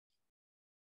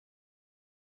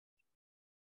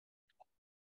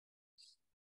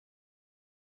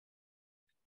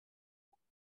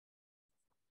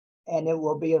and it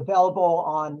will be available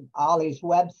on Ollie's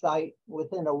website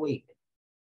within a week.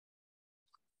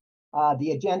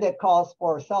 The agenda calls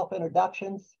for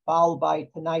self-introductions, followed by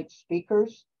tonight's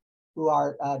speakers, who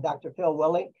are Dr. Phil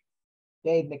Willink,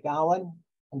 Dave McGowan,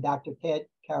 and Dr. Ted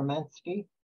Karamanski.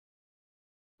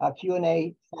 A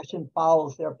Q&A session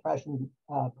follows their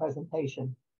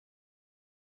presentation.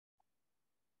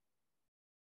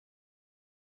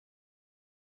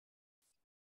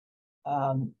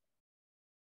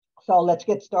 So let's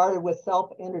get started with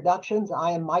self-introductions.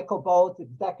 I am Michael Bowes,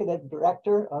 Executive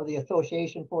Director of the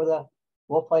Association for the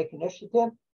Wolf Lake Initiative.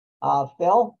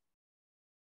 Phil?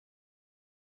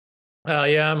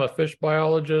 Yeah, I'm a fish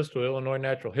biologist with Illinois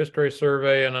Natural History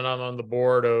Survey, and then I'm on the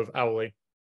board of OWLI.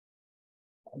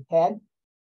 And Ted?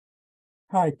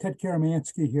 Hi, Ted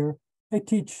Karamanski here. I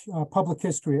teach public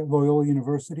history at Loyola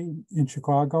University in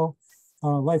Chicago,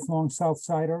 lifelong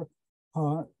Southsider.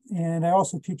 And I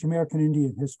also teach American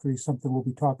Indian history, something we'll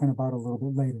be talking about a little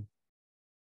bit later.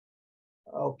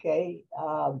 Okay.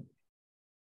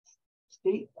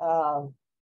 Steve?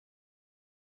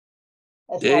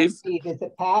 Dave? Steve, is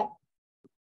it Pat?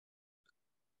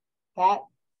 Pat,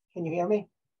 can you hear me?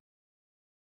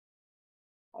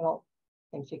 I don't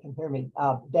think she can hear me.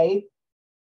 Dave?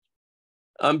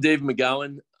 I'm Dave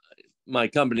McGowan. My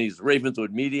company is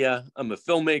Ravenswood Media. I'm a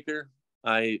filmmaker.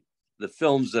 The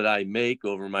films that I make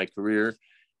over my career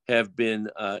have been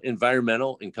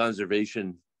environmental and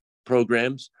conservation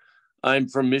programs. I'm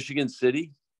from Michigan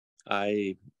City.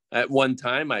 At one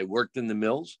time, I worked in the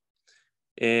mills,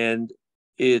 and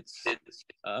it's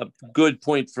a good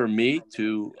point for me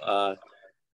to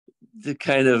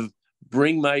kind of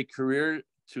bring my career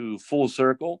to full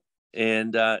circle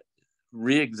and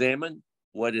re-examine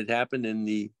what had happened in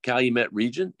the Calumet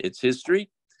region, its history,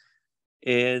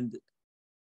 and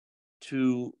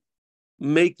to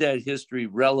make that history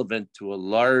relevant to a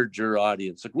larger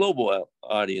audience, a global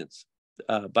audience,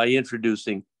 by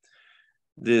introducing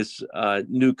this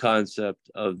new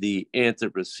concept of the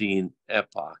Anthropocene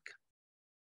epoch.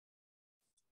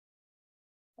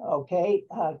 Okay,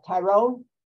 Tyrone?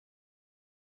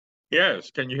 Yes,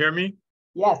 can you hear me?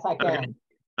 Yes, I can.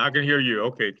 I can hear you.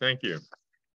 Okay, thank you.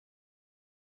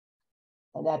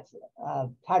 And that's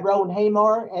Tyrone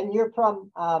Haymore, and you're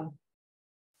from?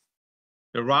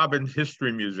 The Robbins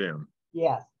History Museum.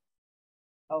 Yes.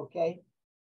 Okay.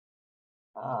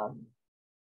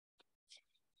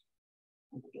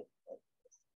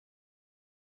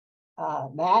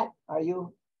 Matt, are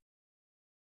you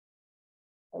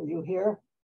here?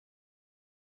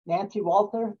 Nancy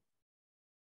Walter?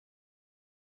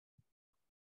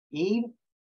 Eve?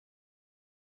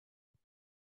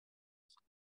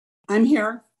 I'm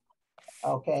here.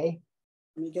 Okay.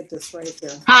 Let me get this right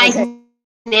here. Hi, Okay.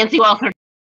 Nancy Walker.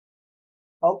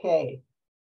 Okay.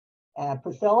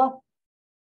 Priscilla?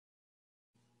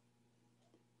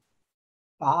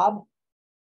 Bob?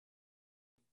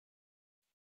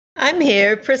 I'm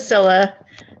here, Priscilla.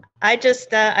 I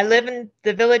live in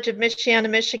the village of Michiana,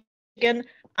 Michigan.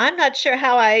 I'm not sure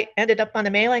how I ended up on the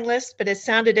mailing list, but it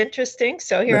sounded interesting,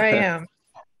 so here I am.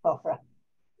 All right.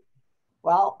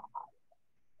 Well,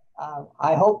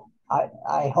 I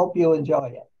hope you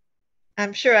enjoy it.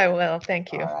 I'm sure I will.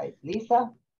 Thank you. All right, Lisa?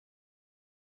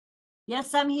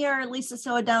 Yes, I'm here, Lisa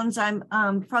Soaduns.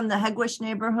 I'm from the Hegwish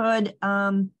neighborhood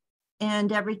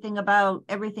and everything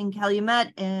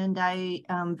Calumet, and I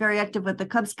am very active with the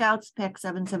Cub Scouts, Pack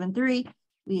 773.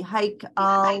 We hike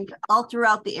all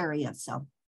throughout the area. So.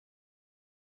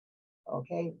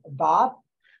 Okay, Bob?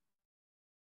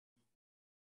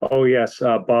 Oh, yes,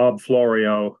 Bob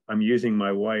Florio. I'm using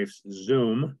my wife's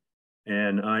Zoom,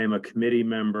 and I am a committee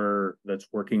member that's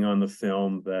working on the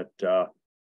film that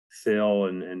Phil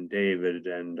and David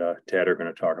and Ted are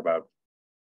going to talk about.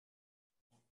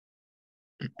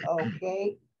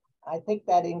 Okay, I think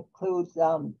that includes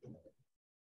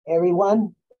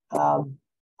everyone.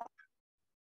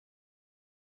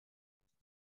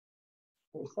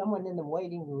 There's someone in the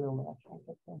waiting room. I can't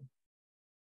get them.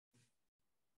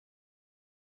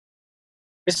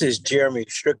 This is Jeremy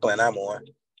Strickland. I'm on.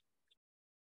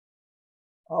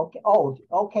 Okay. Oh,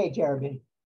 okay, Jeremy.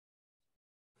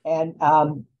 And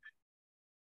I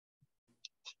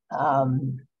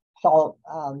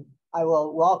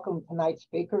will welcome tonight's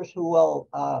speakers who will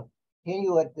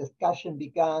continue a discussion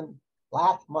begun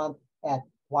last month at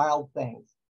Wild Things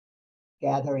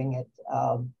gathering at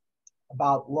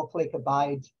about Wolf Lake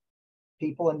abides,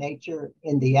 people and nature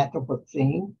in the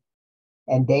Anthropocene.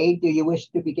 And Dave, do you wish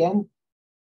to begin?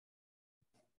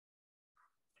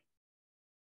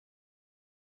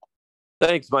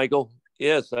 Thanks, Michael.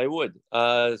 Yes, I would.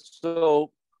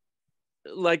 So,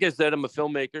 like I said, I'm a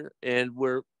filmmaker, and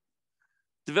we're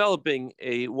developing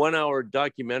a 1-hour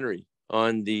documentary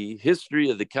on the history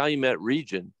of the Calumet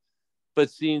region, but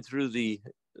seen through the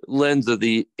lens of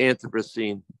the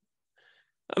Anthropocene.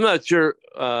 I'm not sure,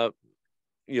 our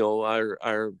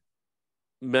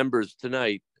members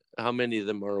tonight, how many of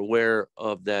them are aware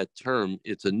of that term.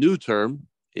 It's a new term.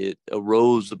 It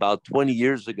arose about 20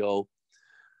 years ago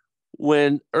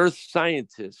when earth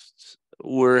scientists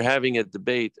were having a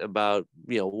debate about,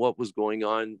 what was going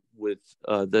on with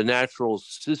the natural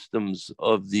systems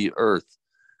of the earth,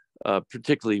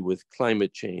 particularly with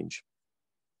climate change.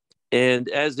 And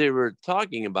as they were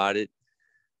talking about it,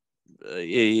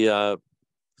 a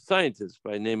scientist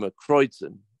by the name of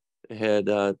Kreutzen had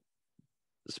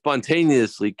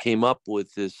spontaneously came up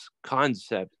with this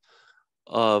concept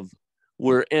of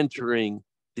we're entering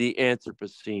the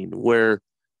Anthropocene, where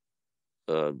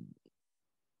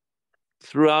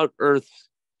throughout Earth's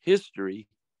history,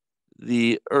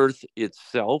 the Earth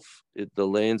itself, the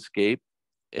landscape,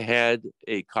 had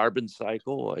a carbon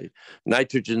cycle, a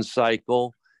nitrogen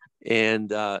cycle,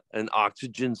 and an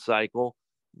oxygen cycle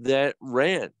that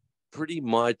ran pretty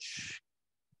much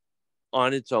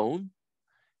on its own.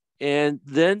 And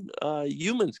then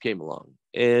humans came along.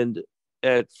 And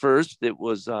at first, it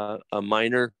was a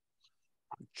minor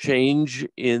change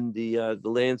in the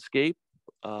landscape.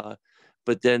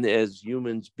 But then as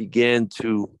humans began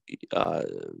to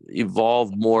evolve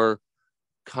more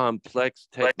complex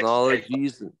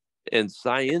technologies and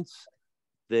science,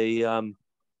 they,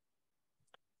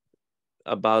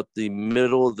 about the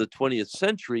middle of the 20th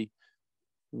century,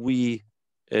 we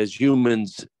as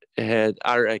humans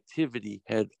our activity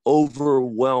had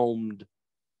overwhelmed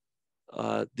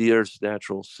the Earth's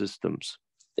natural systems.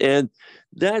 And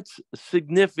that's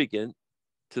significant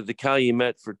to the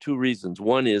Calumet for two reasons.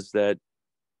 One is that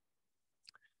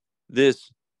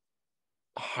this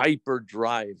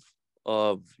hyperdrive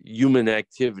of human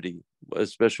activity,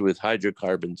 especially with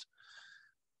hydrocarbons,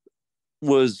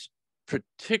 was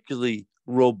particularly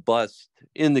robust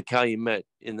in the Calumet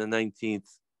in the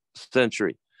 19th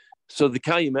century. So the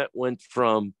Calumet went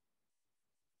from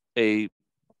a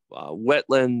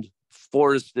wetland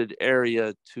forested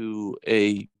area to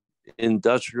a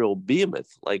industrial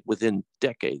behemoth, like within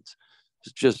decades.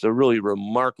 It's just a really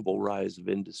remarkable rise of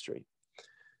industry.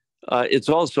 It's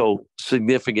also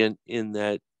significant in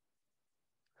that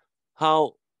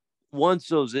how once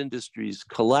those industries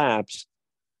collapsed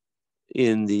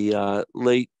in the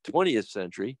late 20th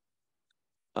century,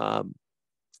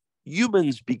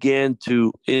 humans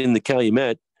in the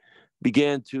Calumet,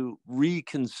 began to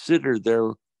reconsider their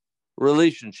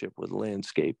relationship with the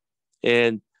landscape.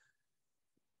 And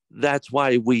that's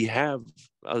why we have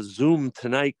a Zoom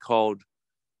tonight called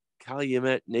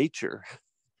Calumet Nature.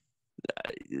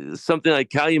 Something like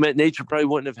Calumet Nature probably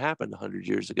wouldn't have happened 100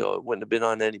 years ago. It wouldn't have been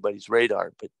on anybody's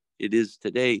radar, but it is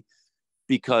today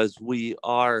because we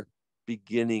are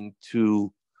beginning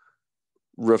to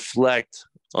reflect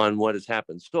on what has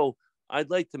happened. So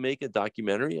I'd like to make a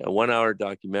documentary, a 1-hour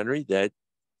documentary that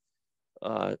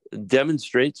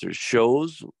demonstrates or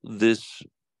shows this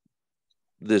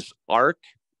arc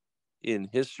in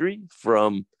history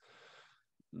from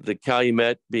the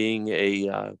Calumet being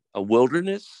a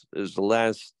wilderness, is the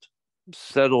last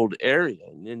settled area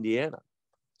in Indiana,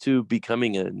 to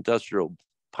becoming an industrial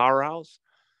powerhouse,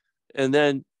 and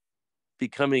then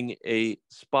becoming a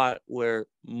spot where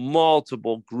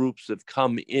multiple groups have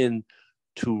come in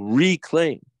to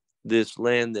reclaim this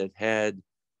land that had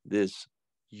this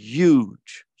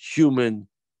huge human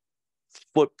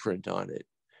footprint on it,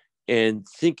 and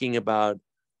thinking about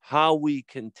how we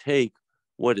can take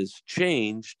what has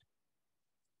changed,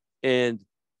 and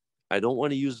I don't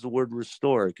want to use the word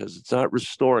restore because it's not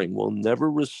restoring. We'll never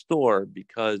restore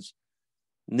because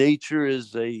nature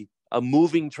is a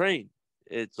moving train.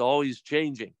 It's always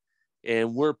changing,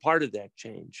 and we're part of that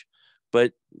change.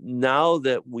 But now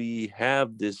that we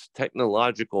have this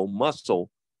technological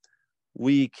muscle,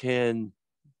 we can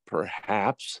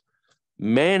perhaps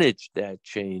manage that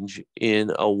change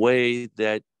in a way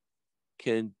that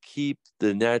can keep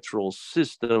the natural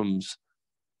systems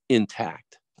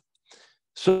intact.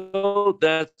 So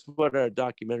that's what our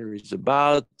documentary is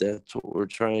about. That's what we're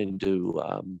trying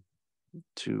to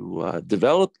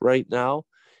develop right now.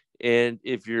 And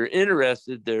if you're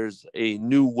interested, there's a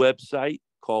new website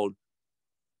called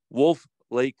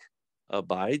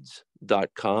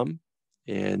wolflakeabides.com.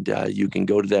 And you can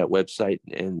go to that website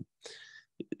and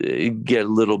get a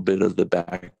little bit of the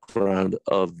background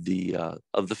of the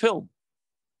film.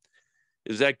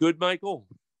 Is that good, Michael?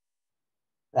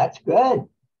 That's good.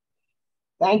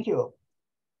 Thank you.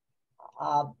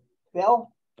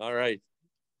 Bill? All right.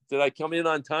 Did I come in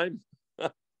on time?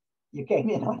 You came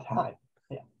in on time.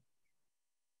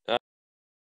 Yeah.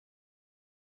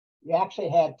 You actually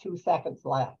had 2 seconds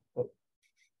left, but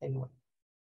anyway.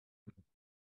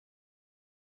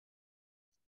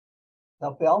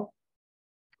 So, Phil?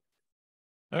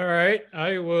 All right,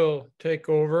 I will take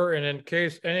over. And in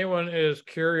case anyone is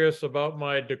curious about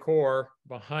my decor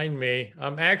behind me,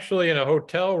 I'm actually in a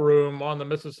hotel room on the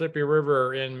Mississippi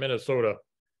River in Minnesota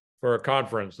for a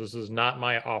conference. This is not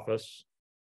my office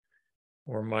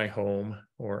or my home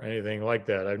or anything like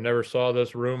that. I've never saw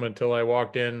this room until I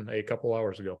walked in a couple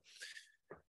hours ago.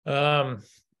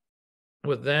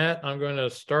 With that, I'm going to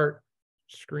start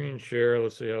screen share.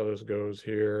 Let's see how this goes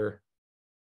here.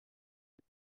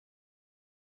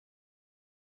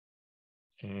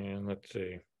 And let's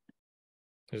see.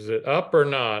 Is it up or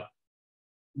not?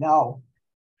 No.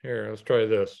 Here, let's try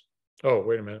this. Oh,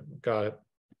 wait a minute. Got it.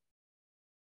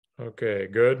 Okay,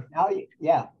 good. Now you,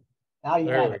 yeah. Now you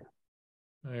have it.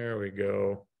 There we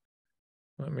go.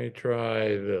 Let me try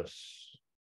this.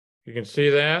 You can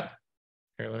see that?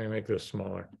 Here, let me make this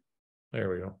smaller. There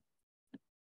we go.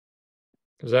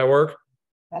 Does that work?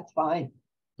 That's fine.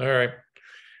 All right.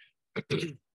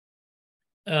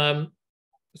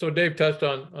 So Dave touched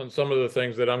on some of the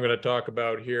things that I'm going to talk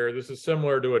about here. This is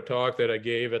similar to a talk that I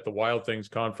gave at the Wild Things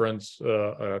conference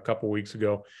a couple weeks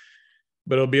ago,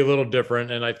 but it'll be a little different.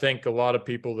 And I think a lot of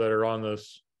people that are on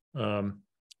this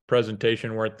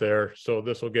presentation weren't there. So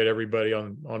this will get everybody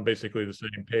on basically the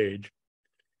same page.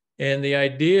 And the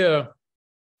idea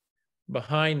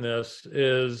behind this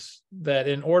is that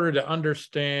in order to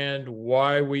understand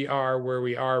why we are where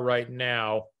we are right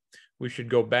now, we should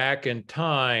go back in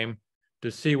time to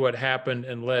see what happened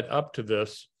and led up to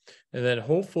this. And then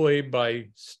hopefully by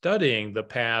studying the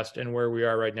past and where we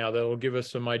are right now, that will give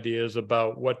us some ideas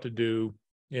about what to do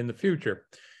in the future.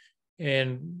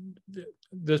 And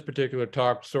this particular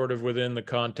talk sort of within the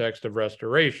context of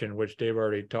restoration, which Dave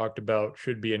already talked about,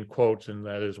 should be in quotes, and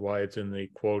that is why it's in the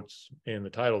quotes in the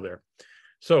title there.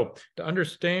 So to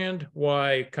understand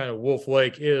why kind of Wolf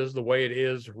Lake is the way it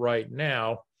is right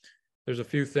now, there's a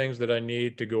few things that I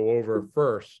need to go over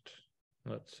first.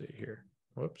 Let's see here.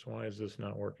 Whoops, why is this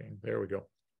not working? There we go.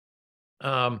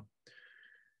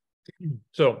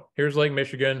 So here's Lake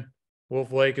Michigan.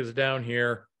 Wolf Lake is down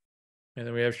here. And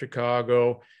then we have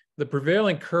Chicago. The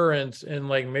prevailing currents in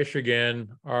Lake Michigan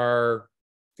are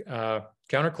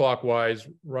counterclockwise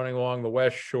running along the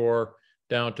west shore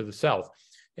down to the south.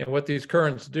 And what these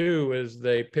currents do is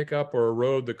they pick up or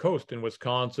erode the coast in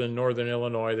Wisconsin, northern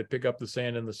Illinois. They pick up the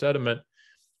sand and the sediment,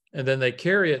 and then they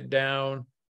carry it down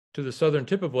to the southern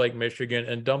tip of Lake Michigan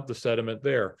and dump the sediment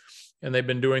there. And they've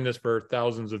been doing this for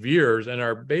thousands of years and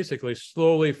are basically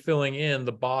slowly filling in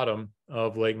the bottom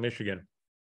of Lake Michigan.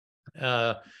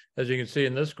 As you can see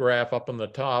in this graph up on the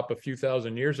top, a few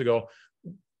thousand years ago,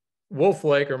 Wolf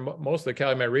Lake, or most of the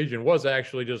Calumet region, was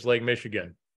actually just Lake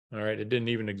Michigan. All right, it didn't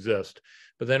even exist.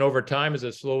 But then over time, as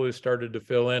it slowly started to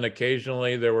fill in,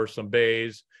 occasionally there were some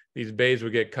bays. These bays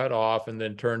would get cut off and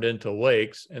then turned into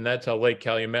lakes. And that's how Lake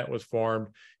Calumet was formed.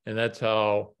 And that's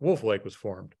how Wolf Lake was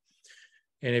formed.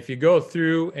 And if you go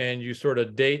through and you sort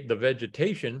of date the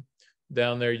vegetation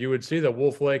down there, you would see that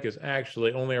Wolf Lake is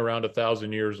actually only around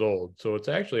 1,000 years old. So it's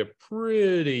actually a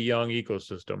pretty young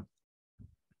ecosystem.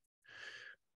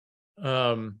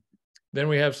 Then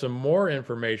we have some more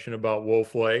information about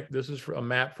Wolf Lake. This is a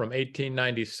map from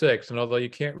 1896. And although you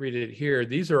can't read it here,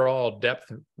 these are all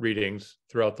depth readings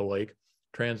throughout the lake,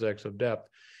 transects of depth.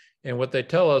 And what they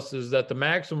tell us is that the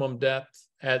maximum depth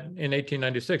in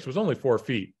 1896 was only 4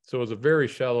 feet. So it was a very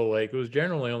shallow lake. It was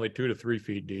generally only 2 to 3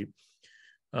 feet deep.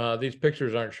 These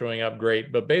pictures aren't showing up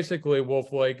great, but basically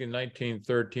Wolf Lake in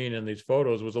 1913 in these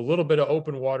photos was a little bit of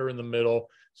open water in the middle,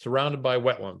 surrounded by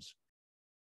wetlands.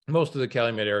 Most of the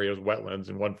Calumet area is wetlands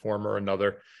in one form or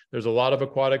another. There's a lot of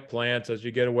aquatic plants. As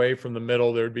you get away from the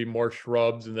middle, there would be more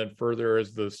shrubs, and then further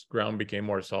as the ground became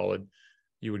more solid,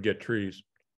 you would get trees.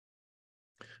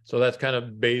 So that's kind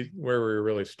of where we're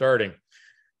really starting.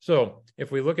 So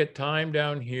if we look at time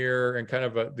down here and kind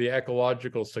of the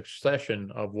ecological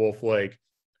succession of Wolf Lake,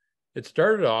 it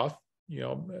started off,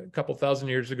 a couple thousand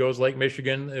years ago as Lake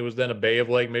Michigan. It was then a bay of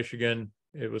Lake Michigan.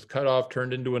 It was cut off,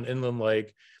 turned into an inland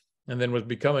lake, and then was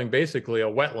becoming basically a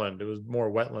wetland. It was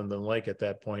more wetland than lake at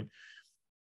that point.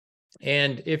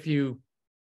 And if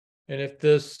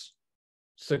this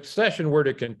succession were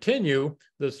to continue,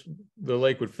 the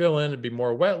lake would fill in and be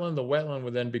more wetland. The wetland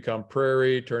would then become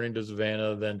prairie, turning to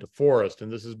savanna, then to forest.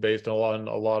 And this is based on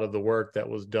a lot of the work that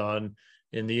was done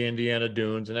in the Indiana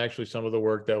Dunes, and actually some of the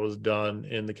work that was done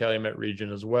in the Calumet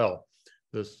region as well,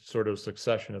 this sort of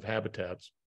succession of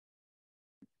habitats.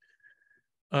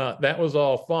 That was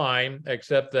all fine,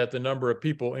 except that the number of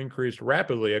people increased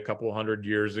rapidly a couple hundred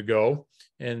years ago,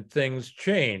 and things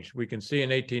changed. We can see in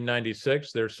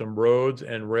 1896, there's some roads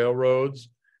and railroads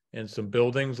and some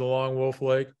buildings along Wolf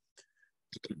Lake.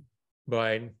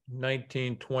 By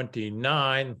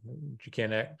 1929, which you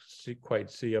can't quite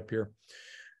see up here,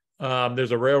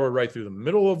 there's a railroad right through the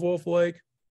middle of Wolf Lake,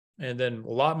 and then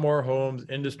a lot more homes,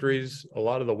 industries, a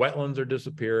lot of the wetlands are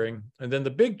disappearing. And then the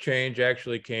big change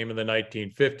actually came in the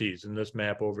 1950s in this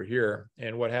map over here.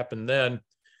 And what happened then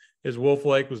is Wolf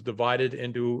Lake was divided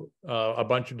into a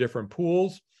bunch of different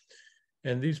pools.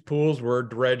 And these pools were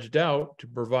dredged out to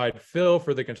provide fill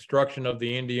for the construction of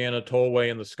the Indiana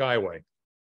Tollway and the Skyway.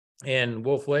 And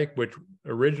Wolf Lake, which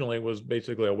originally was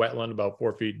basically a wetland about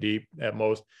 4 feet deep at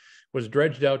most, was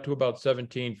dredged out to about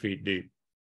 17 feet deep.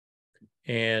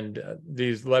 And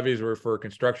these levees were for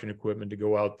construction equipment to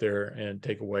go out there and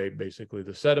take away basically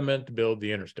the sediment to build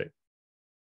the interstate.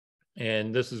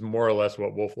 And this is more or less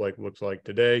what Wolf Lake looks like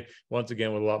today, once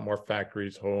again with a lot more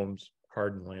factories, homes,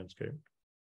 hardened landscape.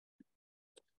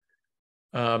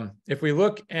 If we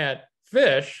look at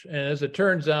fish, and as it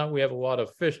turns out, we have a lot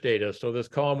of fish data. So this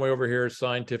column way over here is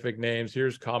scientific names.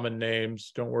 Here's common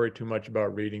names. Don't worry too much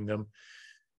about reading them.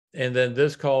 And then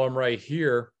this column right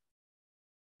here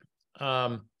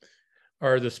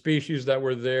are the species that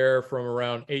were there from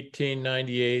around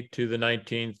 1898 to the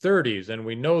 1930s. And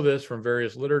we know this from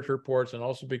various literature reports, and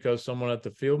also because someone at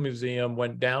the Field Museum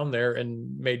went down there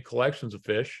and made collections of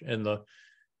fish in the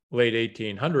late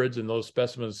 1800s, and those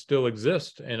specimens still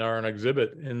exist and are on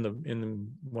exhibit in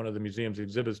one of the museum's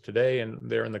exhibits today, and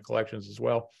they're in the collections as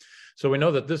well. So we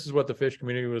know that this is what the fish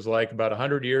community was like about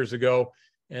 100 years ago,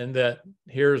 and that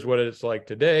here's what it's like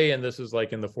today, and this is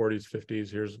like in the 40s, 50s,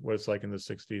 here's what it's like in the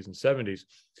 60s and 70s.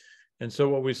 And so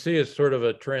what we see is sort of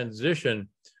a transition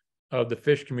of the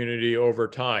fish community over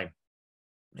time.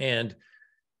 And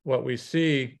what we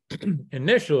see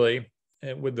initially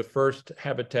with the first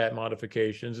habitat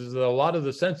modifications is that a lot of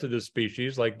the sensitive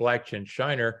species like black-chinned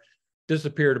shiner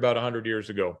disappeared about 100 years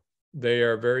ago. They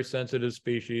are very sensitive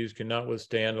species, cannot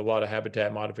withstand a lot of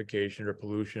habitat modification or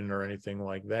pollution or anything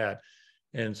like that.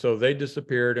 And so they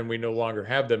disappeared, and we no longer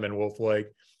have them in Wolf Lake.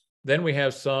 Then we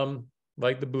have some,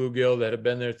 like the bluegill, that have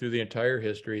been there through the entire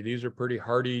history. These are pretty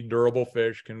hardy, durable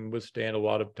fish, can withstand a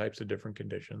lot of types of different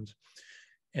conditions.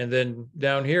 And then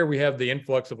down here, we have the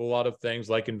influx of a lot of things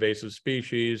like invasive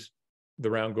species, the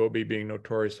round goby being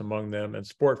notorious among them, and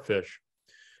sport fish.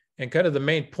 And kind of the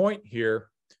main point here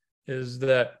is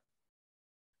that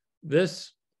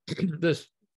this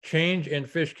change in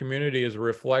fish community is a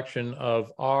reflection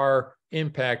of our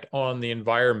impact on the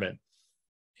environment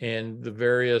and the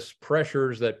various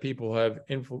pressures that people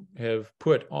have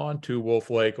put onto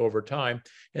Wolf Lake over time,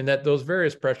 and that those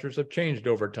various pressures have changed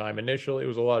over time. Initially, it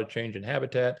was a lot of change in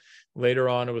habitat. Later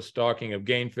on, it was stalking of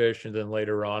game fish, and then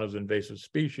later on, it was invasive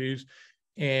species.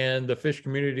 And the fish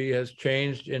community has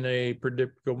changed in a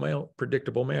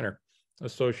predictable manner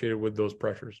associated with those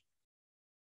pressures.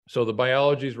 So the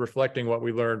biology is reflecting what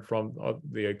we learned from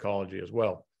the ecology as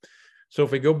well. So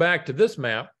if we go back to this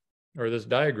map, or this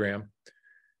diagram,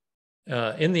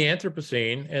 in the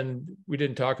Anthropocene, and we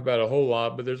didn't talk about a whole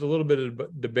lot, but there's a little bit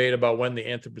of debate about when the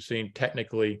Anthropocene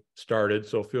technically started,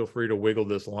 so feel free to wiggle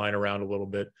this line around a little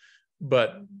bit.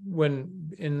 But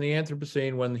when in the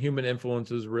Anthropocene, when human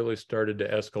influences really started to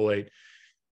escalate,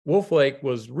 Wolf Lake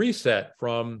was reset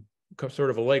from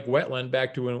sort of a lake wetland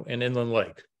back to an inland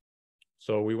lake.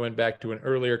 So we went back to an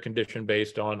earlier condition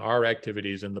based on our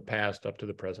activities in the past up to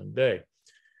the present day.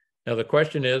 Now, the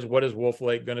question is, what is Wolf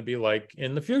Lake going to be like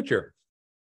in the future?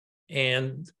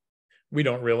 And we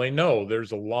don't really know.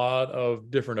 There's a lot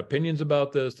of different opinions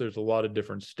about this. There's a lot of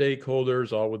different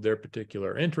stakeholders, all with their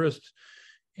particular interests.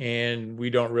 And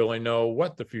we don't really know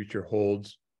what the future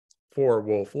holds for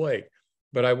Wolf Lake.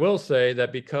 But I will say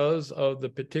that because of the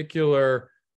particular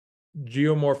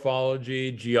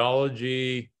geomorphology,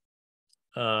 geology,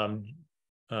 geography,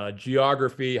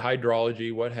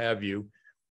 hydrology, what have you,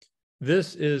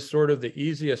 this is sort of the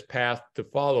easiest path to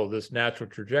follow, this natural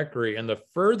trajectory. And the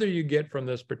further you get from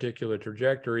this particular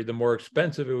trajectory, the more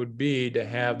expensive it would be to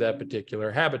have that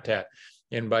particular habitat.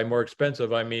 And by more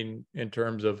expensive, I mean in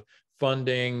terms of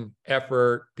funding,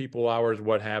 effort, people hours,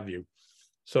 what have you.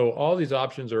 So all these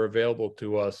options are available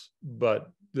to us, but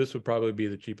this would probably be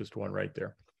the cheapest one right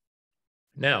there.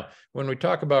 Now, when we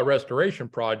talk about restoration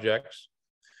projects,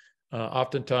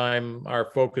 oftentimes our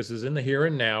focus is in the here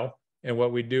and now. And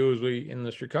what we do is in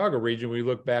the Chicago region, we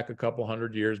look back a couple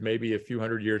hundred years, maybe a few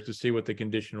hundred years, to see what the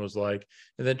condition was like,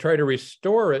 and then try to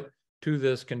restore it to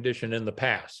this condition in the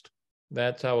past.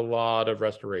 That's how a lot of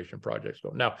restoration projects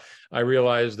go. Now, I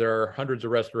realize there are hundreds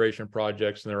of restoration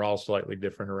projects and they're all slightly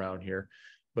different around here,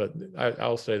 but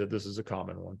I'll say that this is a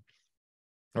common one,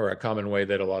 or a common way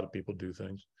that a lot of people do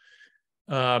things.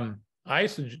 I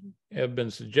have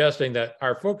been suggesting that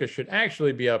our focus should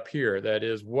actually be up here. That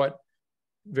is what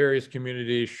various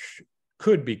communities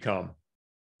could become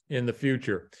in the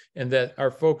future, and that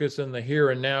our focus in the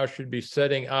here and now should be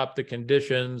setting up the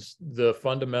conditions, the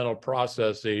fundamental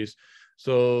processes,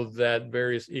 so that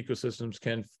various ecosystems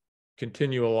can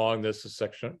continue along this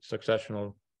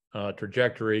successional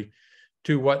trajectory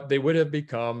to what they would have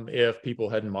become if people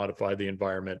hadn't modified the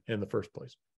environment in the first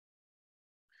place.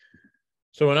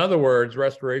 So in other words,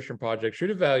 restoration projects should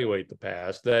evaluate the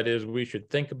past. That is, we should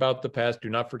think about the past, do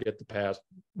not forget the past,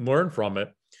 learn from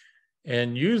it,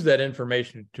 and use that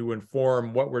information to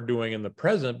inform what we're doing in the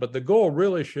present. But the goal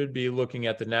really should be looking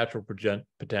at the natural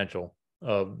potential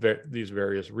of these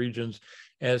various regions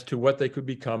as to what they could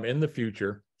become in the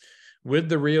future, with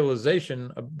the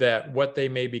realization that what they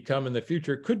may become in the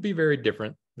future could be very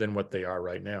different than what they are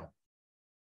right now.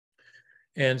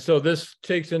 And so this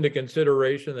takes into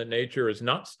consideration that nature is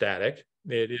not static.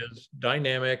 It is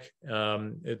dynamic.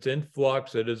 It's in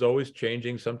flux. It is always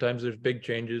changing. Sometimes there's big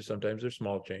changes. Sometimes there's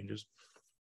small changes.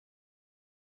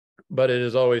 But it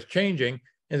is always changing.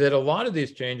 And that a lot of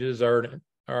these changes are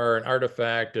an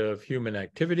artifact of human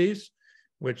activities,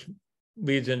 which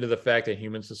leads into the fact that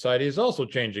human society is also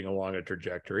changing along a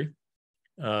trajectory.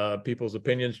 People's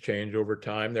opinions change over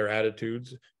time. Their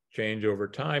attitudes change over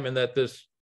time. And that this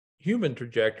human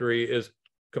trajectory is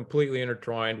completely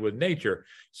intertwined with nature,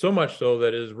 so much so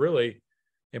that it is really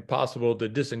impossible to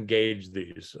disengage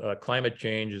these. Climate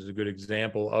change is a good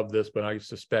example of this, but I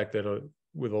suspect that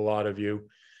with a lot of you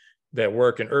that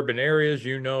work in urban areas,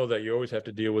 you know that you always have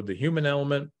to deal with the human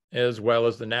element as well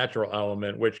as the natural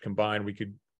element, which combined we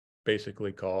could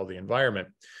basically call the environment.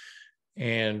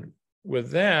 And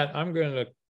with that, I'm going to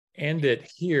end it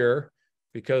here,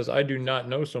 because I do not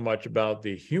know so much about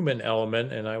the human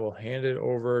element, and I will hand it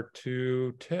over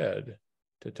to Ted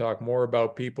to talk more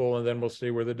about people, and then we'll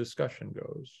see where the discussion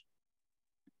goes.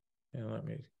 And let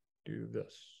me do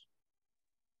this.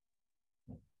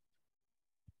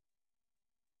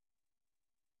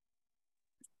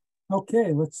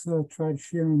 Okay, let's try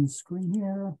sharing the screen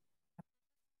here.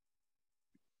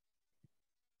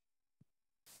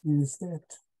 Is that?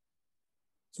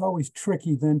 It's always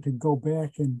tricky then to go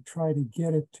back and try to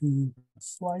get it to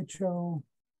slideshow.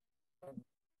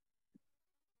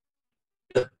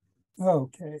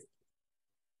 Okay.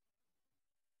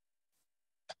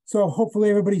 So hopefully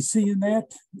everybody's seeing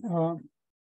that.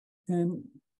 And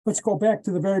let's go back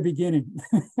to the very beginning.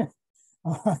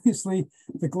 Obviously,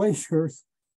 the glaciers,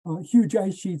 huge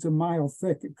ice sheets a mile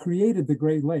thick, created the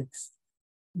Great Lakes.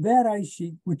 That ice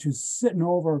sheet, which is sitting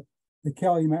over the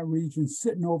Calumet region,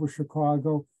 sitting over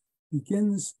Chicago,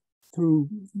 begins to,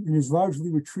 and is largely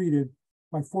retreated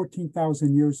by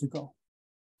 14,000 years ago.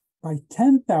 By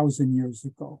 10,000 years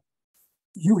ago,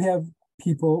 you have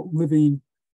people living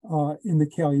in the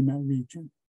Calumet region.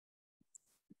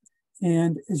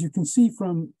 And as you can see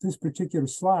from this particular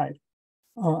slide,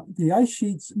 the ice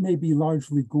sheets may be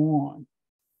largely gone,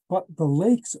 but the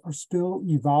lakes are still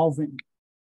evolving.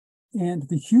 And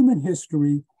the human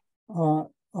history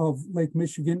of Lake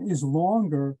Michigan is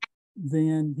longer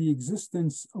than the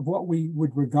existence of what we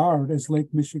would regard as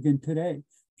Lake Michigan today.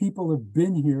 People have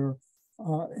been here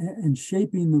and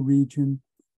shaping the region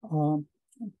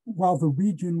while the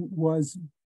region was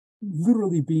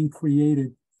literally being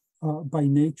created by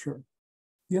nature.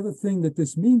 The other thing that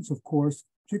this means, of course,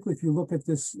 particularly if you look at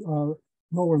this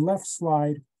lower left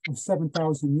slide of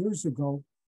 7,000 years ago,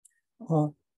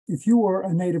 if you were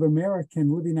a Native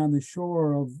American living on the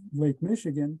shore of Lake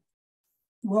Michigan,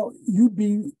 well, you'd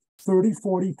be 30,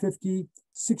 40, 50,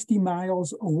 60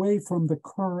 miles away from the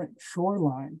current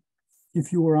shoreline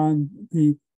if you were on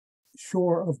the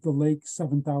shore of the lake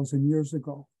 7,000 years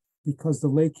ago, because the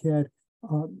lake had,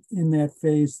 in that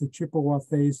phase, the Chippewa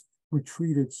phase,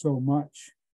 retreated so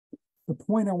much. The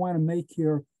point I want to make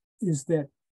here is that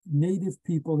Native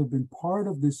people have been part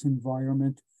of this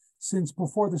environment since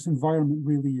before this environment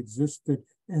really existed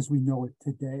as we know it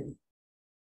today.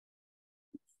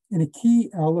 And a key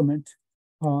element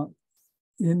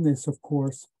in this, of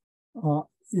course,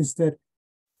 is that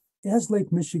as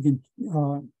Lake Michigan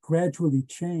gradually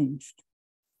changed,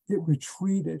 it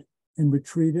retreated and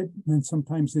retreated, and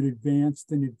sometimes it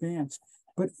advanced and advanced.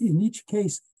 But in each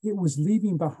case, it was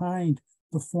leaving behind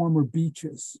the former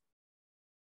beaches.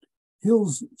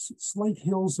 Hills, slight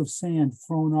hills of sand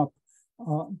thrown up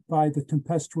by the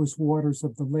tempestuous waters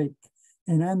of the lake.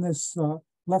 And on this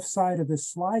left side of this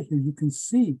slide here, you can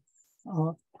see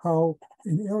how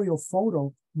an aerial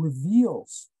photo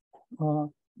reveals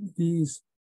these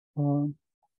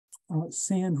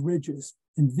sand ridges.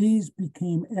 And these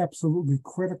became absolutely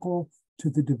critical to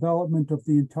the development of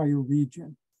the entire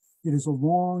region. It is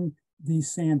along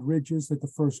these sand ridges that the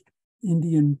first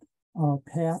Indian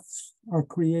paths are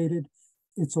created.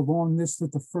 It's along this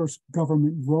that the first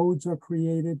government roads are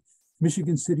created.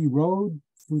 Michigan City Road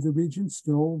through the region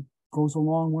still goes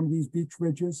along one of these beach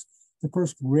ridges. The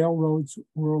first railroads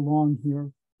were along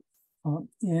here.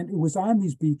 And it was on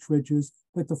these beach ridges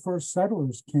that the first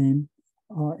settlers came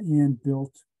and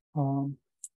built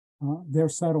their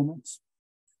settlements.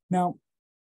 Now,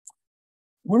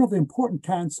 one of the important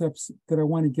concepts that I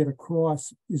want to get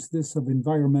across is this of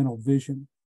environmental vision.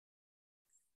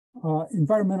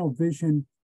 Environmental vision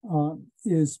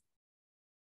is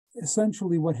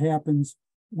essentially what happens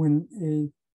when a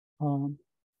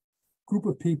group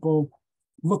of people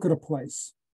look at a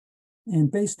place,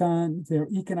 and based on their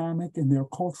economic and their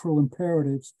cultural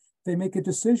imperatives, they make a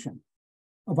decision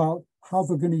about how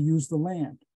they're going to use the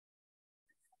land.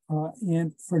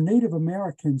 And for Native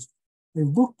Americans, they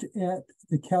looked at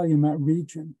the Calumet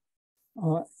region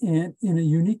and in a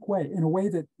unique way, in a way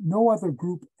that no other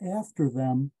group after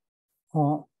them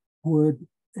would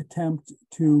attempt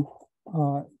to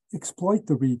exploit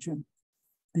the region,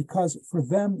 because for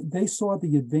them, they saw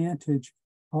the advantage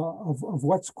of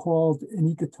what's called an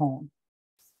ecotone.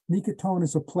 An ecotone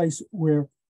is a place where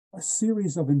a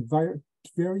series of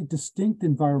very distinct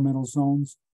environmental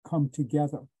zones come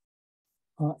together.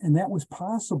 And that was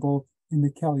possible in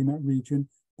the Calumet region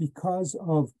because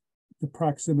of the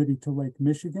proximity to Lake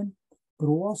Michigan, but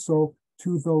also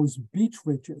to those beach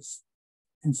ridges.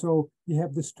 And so you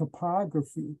have this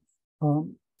topography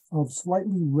of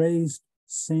slightly raised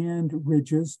sand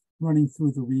ridges running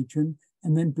through the region,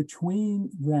 and then between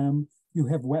them, you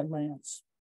have wetlands.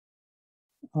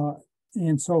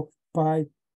 And so by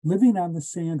living on the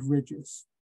sand ridges,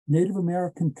 Native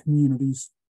American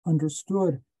communities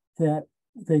understood that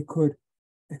they could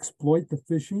exploit the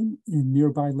fishing in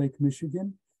nearby Lake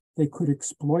Michigan. They could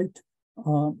exploit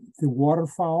the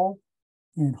waterfowl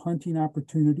and hunting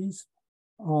opportunities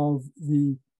of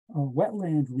the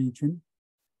wetland region,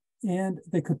 and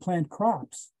they could plant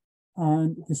crops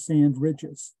on the sand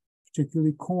ridges,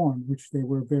 particularly corn, which they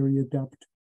were very adept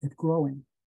at growing.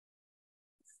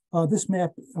 This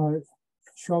map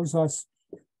shows us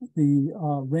the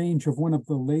range of one of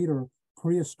the later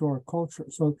prehistoric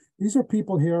cultures. So these are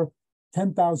people here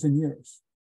 10,000 years.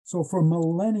 So for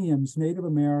millenniums, Native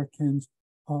Americans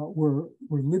were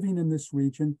living in this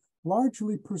region,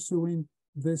 largely pursuing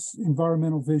this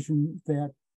environmental vision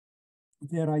that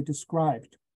I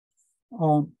described.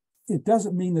 It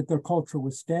doesn't mean that their culture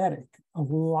was static. A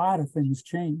lot of things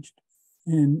changed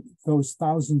in those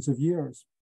thousands of years.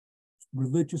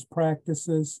 Religious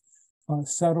practices,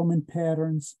 settlement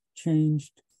patterns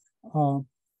changed.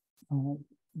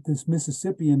 This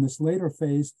Mississippi in this later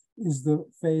phase is the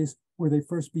phase where they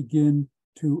first begin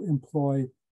to employ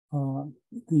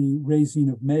the raising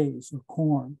of maize or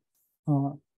corn.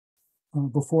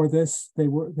 Before this, they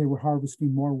were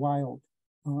harvesting more wild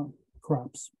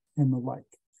crops and the like.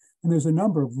 And there's a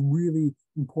number of really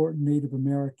important Native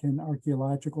American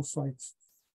archaeological sites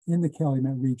in the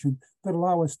Calumet region that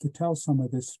allow us to tell some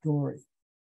of this story.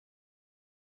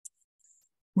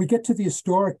 We get to the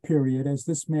historic period, as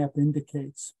this map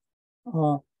indicates.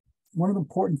 One of the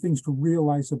important things to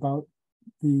realize about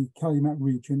the Calumet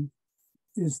region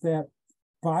is that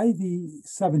by the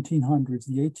 1700s,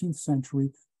 the 18th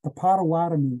century, the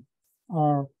Potawatomi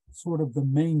are sort of the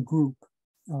main group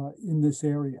in this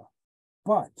area.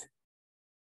 But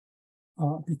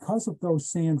because of those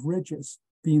sand ridges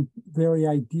being very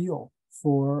ideal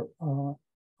for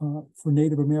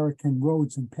Native American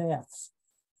roads and paths,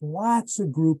 lots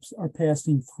of groups are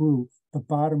passing through the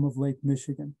bottom of Lake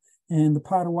Michigan. And the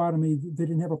Potawatomi, they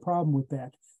didn't have a problem with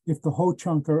that. If the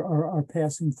Ho-Chunk are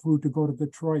passing through to go to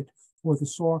Detroit, or the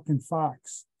Sauk and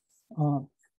Fox,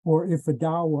 or if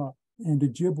Odawa and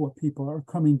Ojibwa people are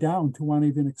coming down to want to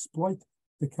even exploit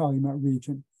the Calumet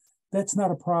region, that's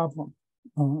not a problem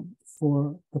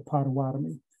for the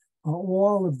Potawatomi.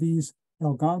 All of these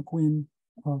Algonquin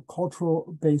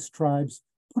cultural-based tribes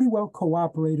pretty well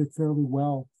cooperated fairly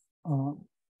well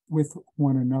with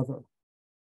one another.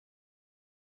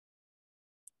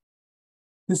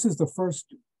 This is the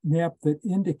first map that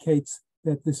indicates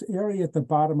that this area at the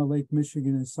bottom of Lake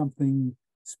Michigan is something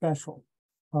special.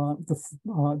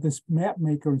 This map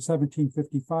maker in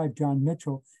 1755, John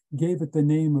Mitchell, gave it the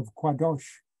name of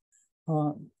Quadosh,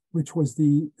 which was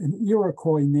an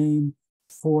Iroquois name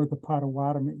for the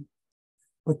Potawatomi.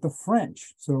 But the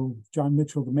French, so John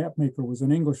Mitchell, the map maker, was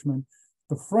an Englishman.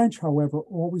 The French, however,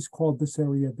 always called this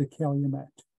area the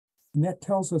Calumet. And that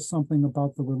tells us something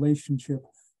about the relationship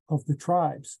of the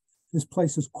tribes. This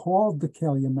place is called the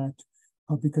Calumet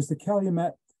because the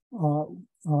Calumet,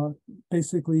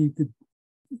 basically, you could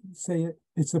say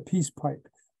it's a peace pipe,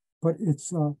 but it's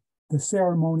the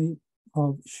ceremony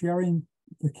of sharing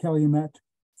the Calumet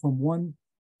from one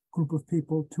group of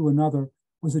people to another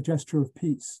was a gesture of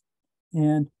peace.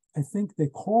 And I think they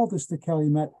called this the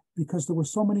Calumet because there were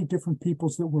so many different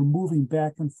peoples that were moving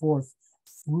back and forth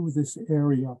through this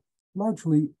area,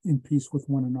 largely in peace with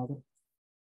one another.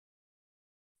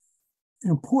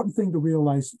 An important thing to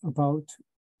realize about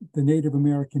the Native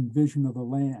American vision of the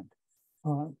land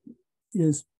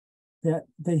is that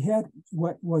they had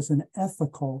what was an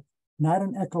ethical, not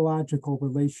an ecological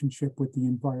relationship with the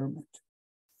environment.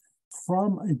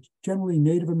 From a generally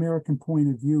Native American point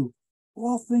of view,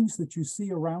 all things that you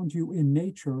see around you in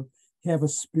nature have a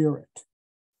spirit.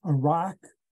 A rock,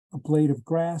 a blade of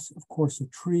grass, of course, a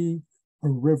tree, a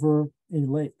river, a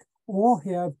lake, all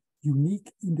have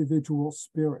unique individual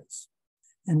spirits.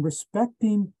 And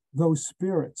respecting those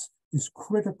spirits is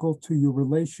critical to your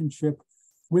relationship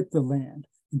with the land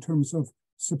in terms of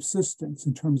subsistence,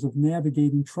 in terms of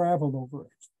navigating travel over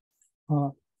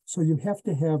it. So you have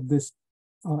to have this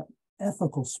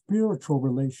ethical, spiritual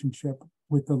relationship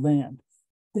with the land.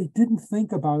 They didn't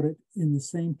think about it in the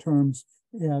same terms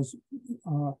as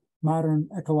modern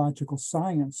ecological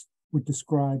science would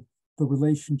describe the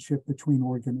relationship between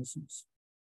organisms.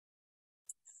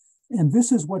 And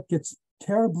this is what gets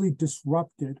terribly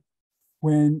disrupted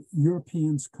when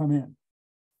Europeans come in.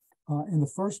 And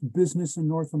the first business in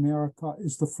North America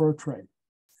is the fur trade.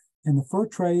 And the fur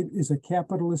trade is a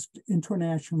capitalist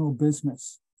international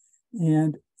business.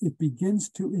 And it begins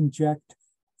to inject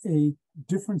a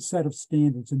different set of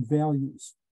standards and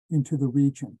values into the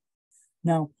region.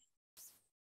 Now,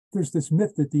 there's this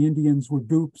myth that the Indians were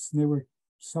dupes and they were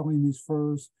selling these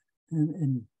furs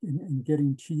and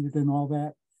getting cheated and all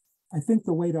that. I think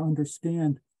the way to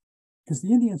understand, because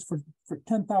the Indians for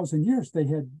 10,000 years, they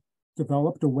had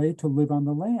developed a way to live on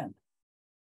the land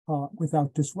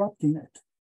without disrupting it.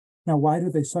 Now, why do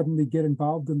they suddenly get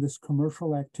involved in this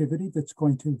commercial activity that's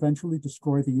going to eventually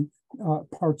destroy the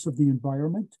parts of the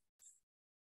environment?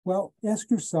 Well, ask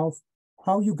yourself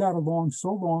how you got along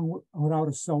so long without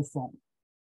a cell phone.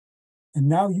 And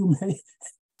now you may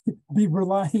be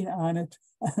relying on it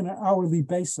on an hourly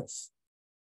basis.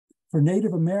 For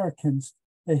Native Americans,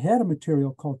 they had a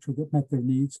material culture that met their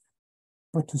needs,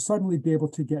 but to suddenly be able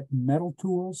to get metal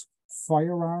tools,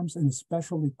 firearms, and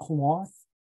especially cloth,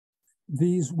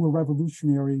 these were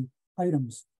revolutionary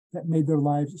items that made their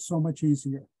lives so much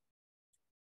easier.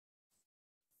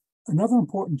 Another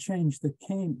important change that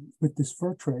came with this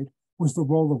fur trade was the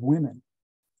role of women.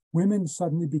 Women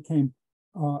suddenly became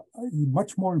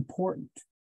much more important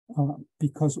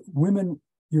because women,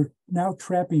 you're now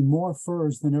trapping more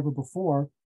furs than ever before.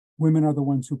 Women are the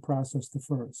ones who process the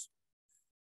furs.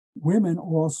 Women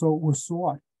also were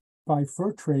sought by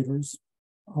fur traders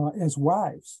as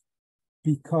wives,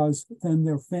 because then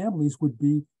their families would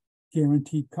be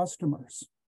guaranteed customers.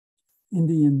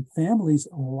 Indian families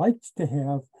liked to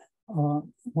have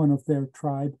one of their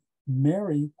tribe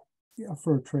marry a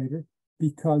fur trader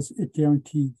because it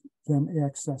guaranteed them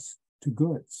access to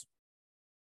goods.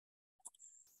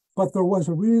 But there was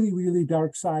a really, really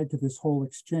dark side to this whole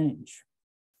exchange.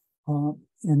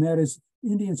 And that is,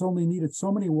 Indians only needed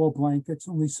so many wool blankets,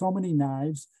 only so many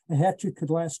knives. A hatchet could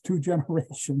last 2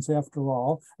 generations after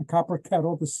all, a copper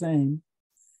kettle the same.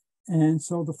 And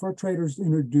so the fur traders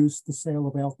introduced the sale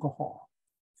of alcohol.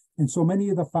 And so many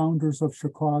of the founders of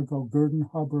Chicago, Gurdon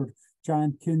Hubbard,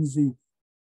 John Kinsey,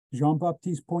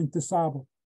 Jean-Baptiste Point de Sable,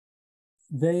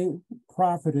 they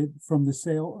profited from the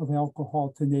sale of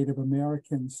alcohol to Native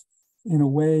Americans in a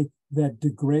way that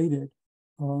degraded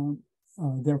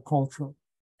their culture.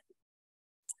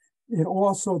 It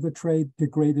also, the trade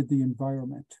degraded the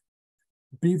environment.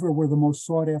 Beaver were the most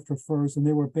sought after furs, and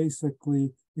they were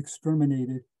basically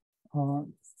exterminated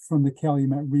from the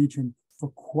Calumet region for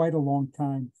quite a long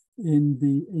time in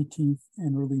the 18th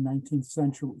and early 19th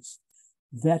centuries.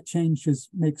 That change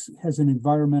has an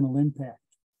environmental impact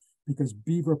because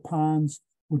beaver ponds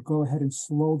would go ahead and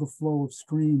slow the flow of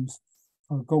streams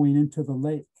going into the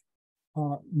lake.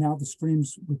 Now the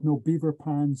streams with no beaver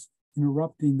ponds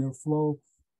interrupting their flow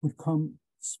would come,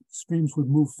 streams would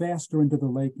move faster into the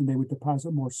lake and they would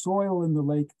deposit more soil in the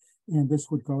lake, and this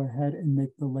would go ahead and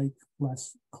make the lake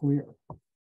less clear,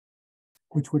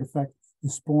 which would affect the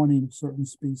spawning of certain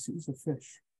species of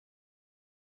fish.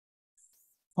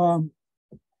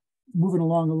 moving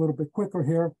along a little bit quicker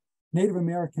here, Native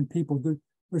American people,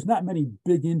 there's not many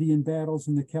big Indian battles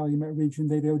in the Calumet region.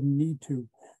 They don't need to,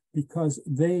 because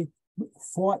they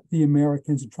fought the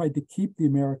Americans and tried to keep the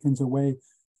Americans away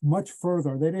much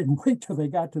further. They didn't wait till they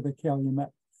got to the Calumet.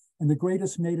 And the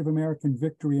greatest Native American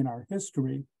victory in our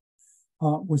history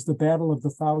was the Battle of the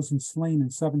Thousand Slain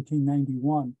in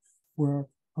 1791, where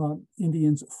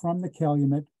Indians from the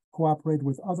Calumet cooperated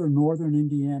with other northern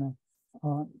Indiana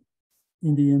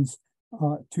Indians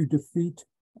to defeat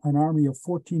an army of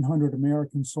 1,400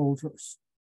 American soldiers.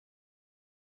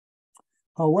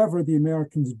 However, the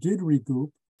Americans did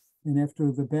regroup, and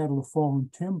after the Battle of Fallen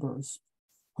Timbers,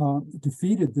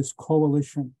 defeated this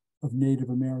coalition of Native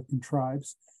American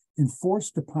tribes and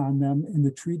forced upon them in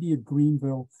the Treaty of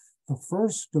Greenville the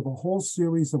first of a whole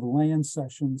series of land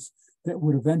cessions that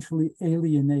would eventually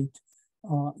alienate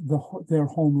their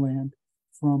homeland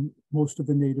from most of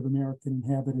the Native American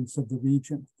inhabitants of the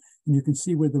region. And you can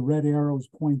see where the red arrow is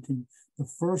pointing. The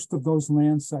first of those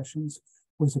land cessions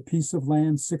was a piece of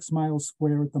land 6 miles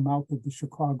square at the mouth of the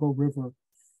Chicago River.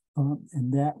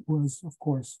 And that was, of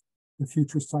course, the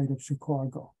future site of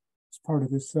Chicago. It's part of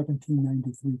this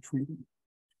 1795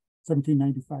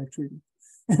 treaty.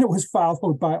 And it was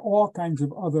followed by all kinds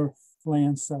of other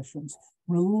land cessions.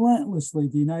 Relentlessly,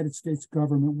 the United States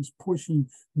government was pushing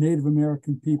Native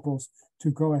American peoples to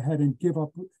go ahead and give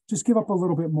up a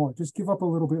little bit more, just give up a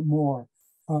little bit more.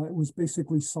 It was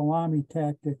basically salami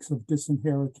tactics of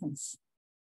disinheritance.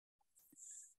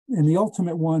 And the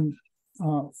ultimate one,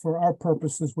 for our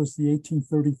purposes, was the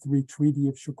 1833 Treaty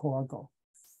of Chicago,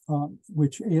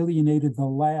 which alienated the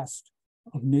last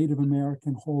of Native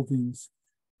American holdings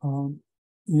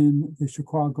in the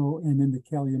Chicago and in the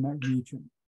Calumet region.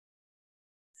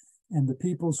 And the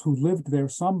peoples who lived there,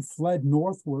 some fled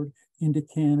northward into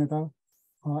Canada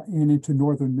and into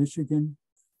northern Michigan,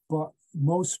 but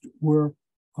most were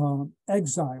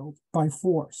exiled by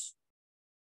force,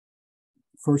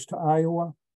 first to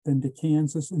Iowa, then to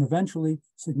Kansas, and eventually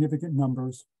significant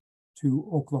numbers to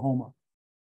Oklahoma.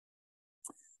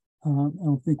 I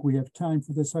don't think we have time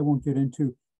for this. I won't get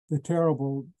into the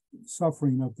terrible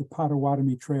suffering of the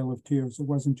Potawatomi Trail of Tears. It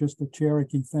wasn't just a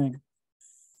Cherokee thing.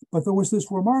 But there was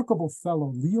this remarkable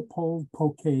fellow, Leopold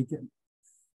Pokagon.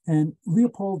 And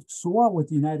Leopold saw what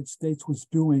the United States was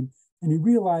doing, and he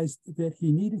realized that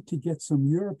he needed to get some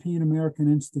European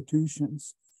American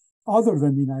institutions other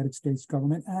than the United States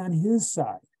government on his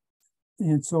side.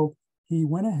 And so he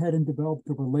went ahead and developed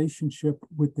a relationship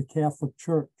with the Catholic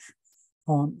Church,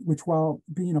 which, while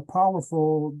being a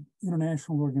powerful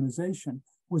international organization,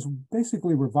 was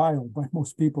basically reviled by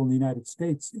most people in the United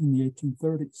States in the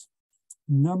 1830s.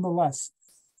 Nonetheless,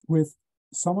 with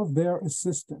some of their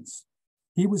assistance,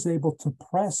 he was able to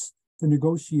press the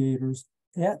negotiators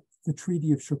at the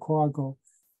Treaty of Chicago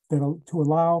to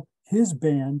allow his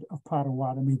band of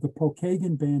Potawatomi, the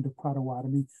Pokagon band of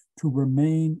Potawatomi, to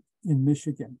remain in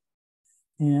Michigan.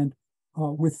 And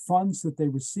with funds that they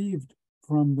received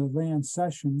from the land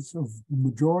cessions of the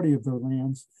majority of their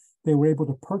lands, they were able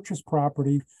to purchase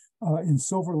property in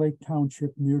Silver Lake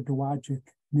Township near Dowagiac,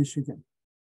 Michigan.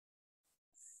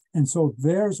 And so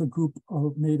there's a group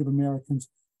of Native Americans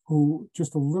who,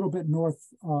 just a little bit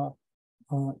north,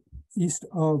 east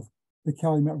of the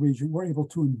Calumet region, were able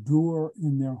to endure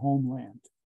in their homeland.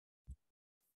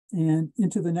 And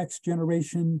into the next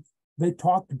generation, they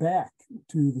talked back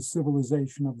to the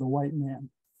civilization of the white man.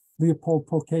 Leopold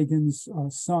Pokagon's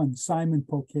son, Simon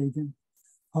Pokagon,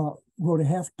 wrote a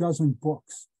half dozen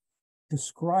books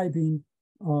describing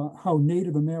how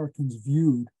Native Americans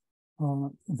viewed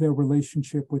their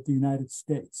relationship with the United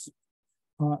States.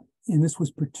 And this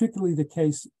was particularly the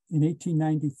case in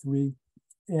 1893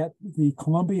 at the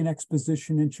Columbian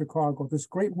Exposition in Chicago, this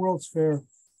great World's Fair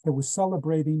that was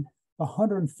celebrating the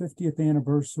 150th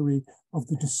anniversary of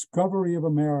the discovery of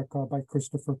America by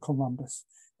Christopher Columbus.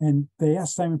 And they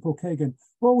asked Simon Pokagon,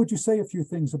 well, would you say a few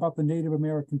things about the Native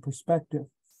American perspective?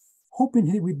 Hoping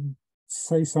he would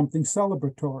say something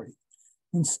celebratory.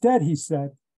 Instead, he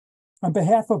said, on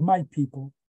behalf of my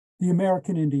people, the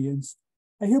American Indians,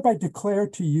 I hereby declare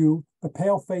to you, the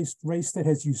pale-faced race that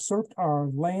has usurped our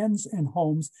lands and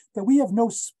homes, that we have no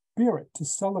spirit to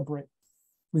celebrate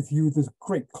with you the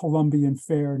great Columbian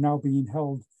Fair now being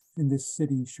held in this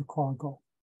city, Chicago,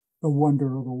 the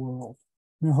wonder of the world.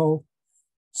 No,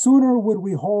 sooner would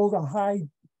we hold a high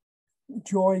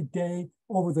joy day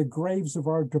over the graves of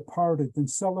our departed than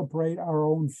celebrate our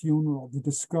own funeral, the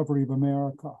discovery of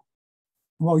America.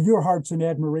 While your hearts in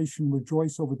admiration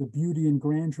rejoice over the beauty and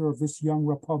grandeur of this young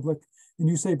republic, and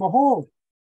you say, behold,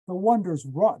 the wonders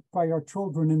wrought by our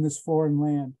children in this foreign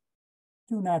land.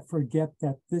 do not forget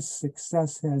that this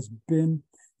success has been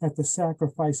at the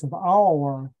sacrifice of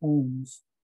our homes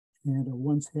and a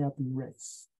once happy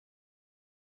race.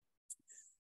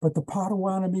 But the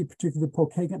Potawatomi, particularly the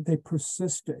Pokagon, they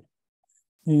persisted.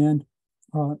 And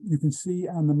you can see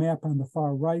on the map on the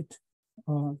far right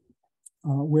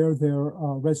where their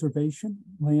reservation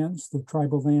lands, the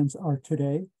tribal lands, are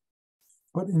today.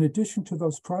 But in addition to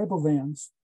those tribal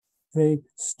lands, they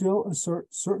still assert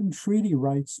certain treaty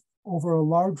rights over a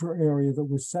larger area that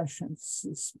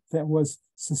was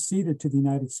seceded to the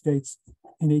United States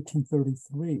in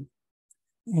 1833.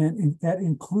 And that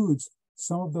includes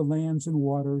some of the lands and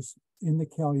waters in the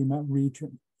Calumet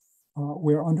region,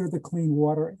 where under the Clean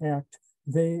Water Act,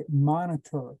 they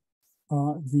monitor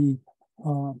the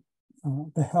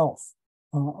health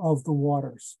of the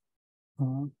waters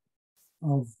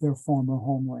of their former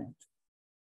homeland.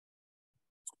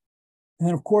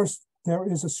 And of course, there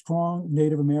is a strong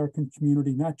Native American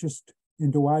community, not just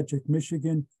in Dowagiac,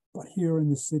 Michigan, but here in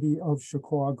the city of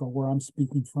Chicago, where I'm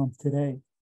speaking from today.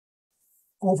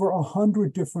 Over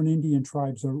 100 different Indian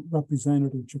tribes are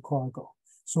represented in Chicago.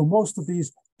 So most of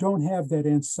these don't have that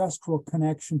ancestral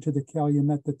connection to the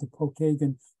Calumet that the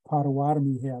Pokagon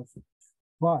Potawatomi have,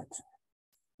 but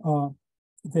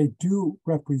they do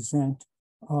represent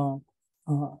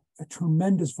a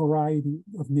tremendous variety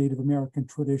of Native American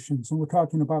traditions. And we're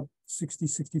talking about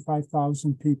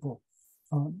 65,000 people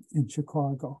in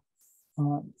Chicago.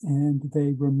 And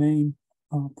they remain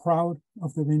proud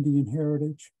of their Indian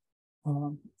heritage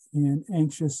and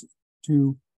anxious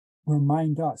to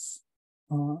remind us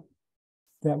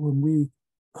that when we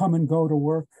come and go to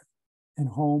work and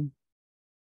home,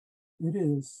 it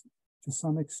is to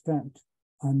some extent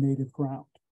on native ground.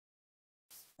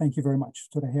 Thank you very much.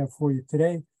 That's what I have for you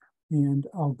today. And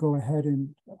I'll go ahead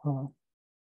and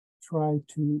try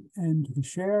to end the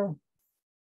share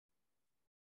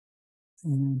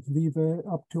and leave it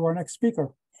up to our next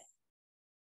speaker.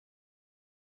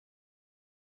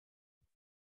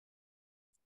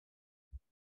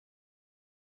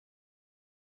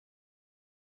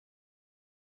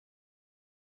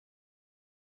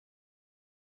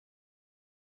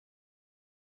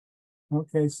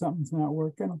 Okay, something's not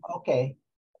working. Okay,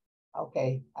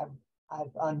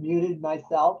 I've unmuted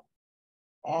myself,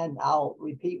 and I'll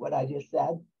repeat what I just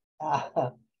said.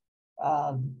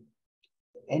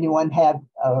 Anyone have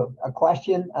a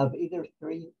question of either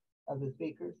three of the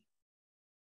speakers?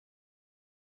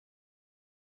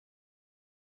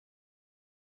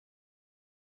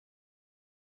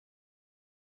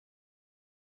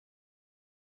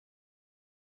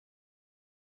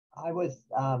 I was,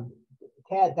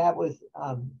 Ted, that was,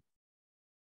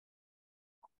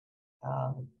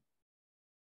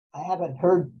 I haven't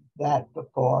heard that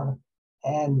before,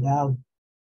 and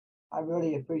I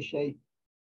really appreciate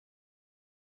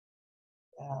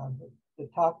the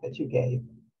talk that you gave.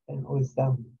 And it was,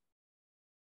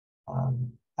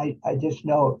 I just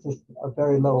know just a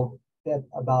very little bit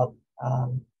about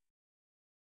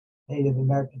Native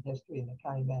American history in the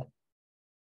Calumet,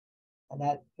 and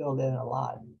that filled in a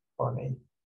lot for me.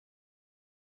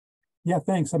 Yeah,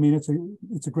 thanks. I mean,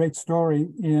 it's a great story,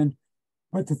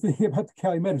 but the thing about the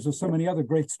Calumet is there's so many other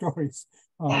great stories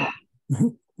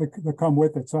that come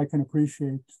with it. So I can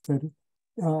appreciate that.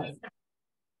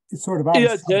 It's sort of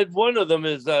yeah, Ted. One of them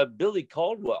is Billy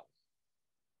Caldwell.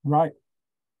 Right.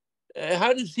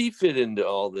 How does he fit into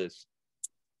all this?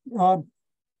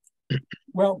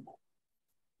 Well,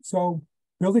 so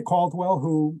Billy Caldwell,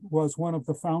 who was one of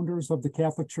the founders of the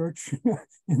Catholic Church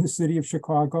in the city of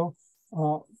Chicago,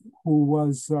 who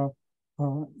was a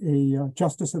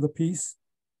justice of the peace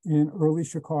in early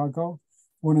Chicago,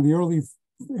 one of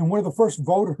the first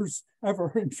voters ever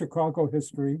in Chicago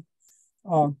history.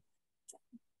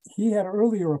 He had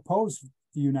earlier opposed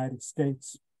the United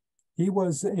States. He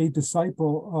was a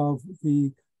disciple of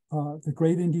the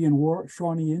great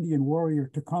Shawnee Indian warrior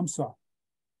Tecumseh,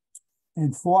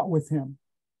 and fought with him.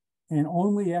 And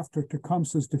only after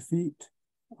Tecumseh's defeat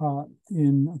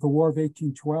in the War of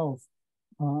 1812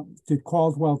 did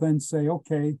Caldwell then say,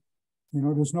 okay,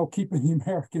 there's no keeping the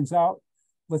Americans out.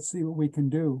 Let's see what we can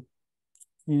do.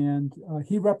 And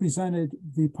he represented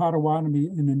the Potawatomi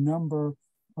in a number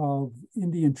of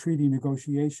Indian treaty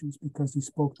negotiations because he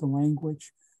spoke the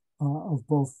language of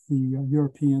both the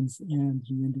Europeans and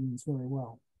the Indians very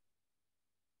well.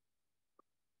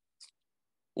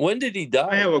 When did he die?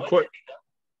 I have a quick.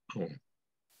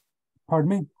 Pardon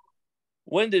me?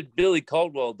 When did Billy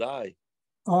Caldwell die?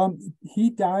 He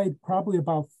died probably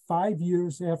about 5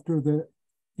 years after the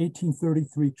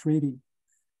 1833 treaty.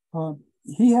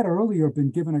 he had earlier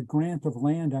been given a grant of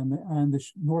land on the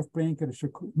north branch of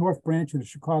the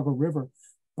Chicago River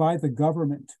by the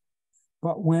government.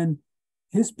 But when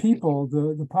his people,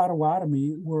 the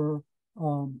Potawatomi, were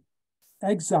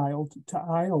exiled to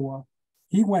Iowa,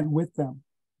 he went with them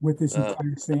with his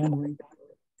entire family.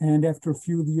 And after a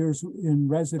few years in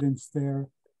residence there,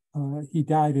 he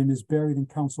died and is buried in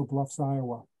Council Bluffs,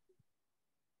 Iowa.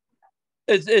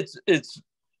 It's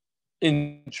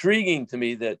intriguing to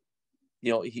me that,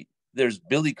 you know, there's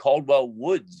Billy Caldwell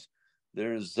Woods,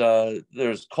 there's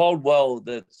Caldwell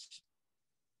that's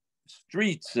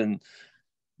streets, and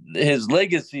his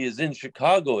legacy is in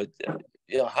Chicago.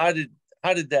 You know, how did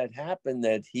that happen?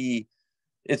 That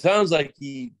it sounds like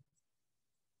he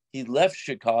left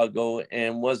Chicago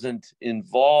and wasn't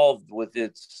involved with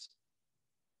its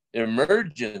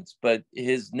emergence, but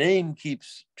his name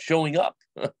keeps showing up.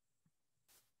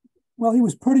 Well, he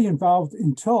was pretty involved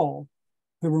until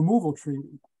the removal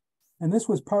treaty. And this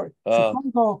was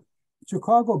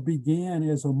Chicago began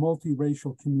as a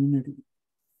multiracial community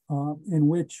in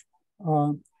which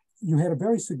you had a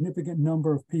very significant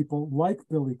number of people like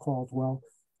Billy Caldwell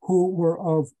who were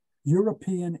of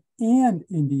European and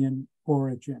Indian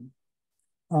origin.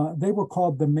 They were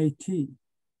called the Métis.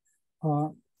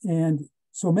 And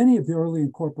so many of the early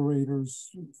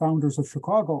incorporators, founders of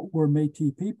Chicago, were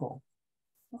Métis people,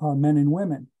 men and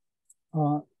women.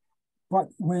 But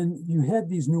when you had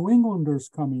these New Englanders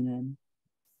coming in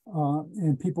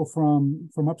and people from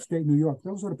upstate New York,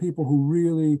 those are the people who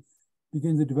really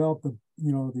begin to develop the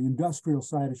industrial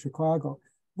side of Chicago.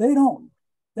 They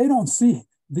don't see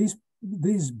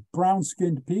these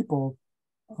brown-skinned people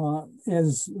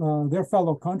as their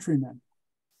fellow countrymen,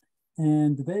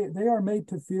 and they are made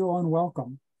to feel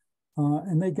unwelcome,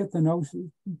 and they get the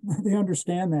notion. They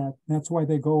understand that. That's why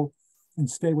they go and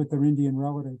stay with their Indian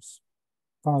relatives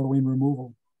following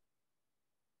removal.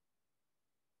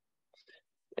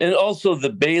 And also the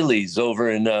Baileys over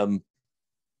in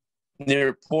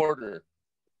near Porter.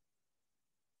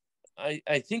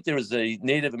 I think there was a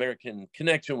Native American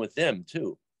connection with them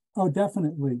too. Oh,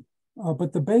 definitely.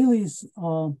 But the Baileys,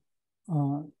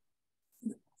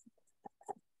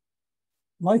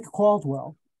 like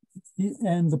Caldwell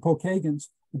and the Pokagons,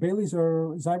 the Baileys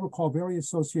are, as I recall, very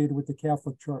associated with the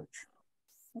Catholic Church,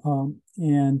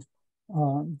 and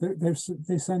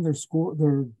they send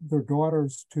their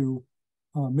daughters to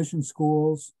mission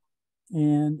schools,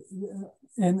 and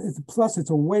plus it's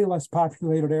a way less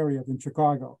populated area than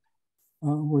Chicago,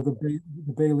 where the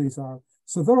Baileys are.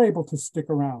 So they're able to stick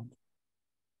around.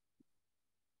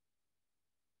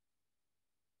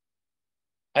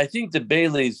 I think the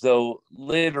Baileys, though,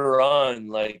 later on,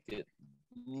 like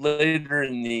later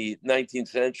in the 19th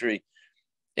century,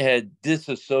 had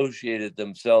disassociated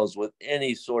themselves with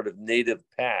any sort of native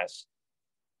past.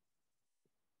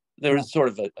 They were sort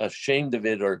of ashamed of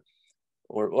it or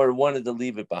wanted to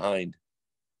leave it behind.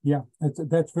 Yeah,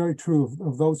 that's very true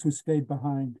of those who stayed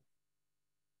behind.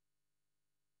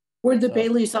 Were the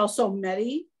Baileys also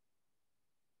Métis?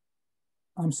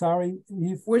 I'm sorry,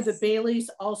 Eve? Were the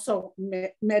Baileys also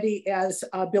Métis as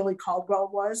Billy Caldwell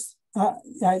was? I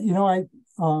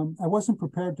wasn't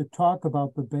prepared to talk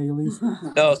about the Baileys.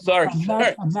 No, sorry.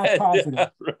 I'm not positive. Yeah,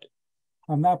 right.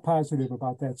 I'm not positive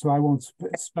about that, so I won't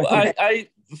speculate. Well,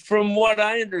 from what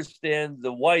I understand,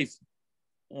 the wife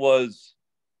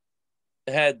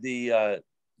had the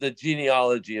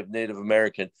genealogy of Native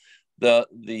American.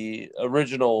 The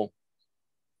original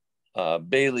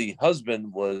Bailey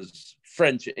husband was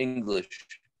French English.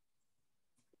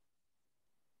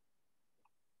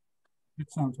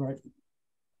 That sounds right.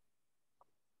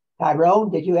 Tyrone,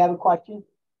 did you have a question?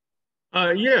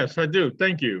 Yes, I do.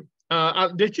 Thank you.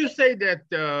 Did you say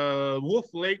that Wolf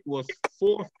Lake was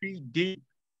 4 feet deep?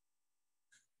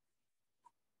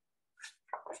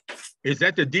 Is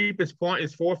that the deepest point?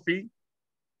 Is 4 feet?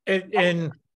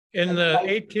 In the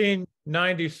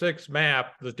 1896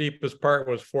 map, the deepest part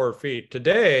was 4 feet.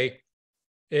 Today,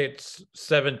 it's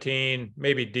 17,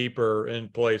 maybe deeper in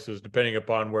places, depending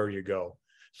upon where you go.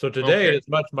 So today it's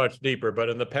much, much deeper, but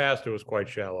in the past, it was quite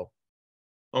shallow.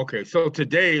 Okay, so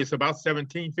today it's about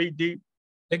 17 feet deep?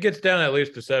 It gets down at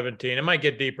least to 17. It might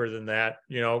get deeper than that,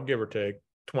 give or take,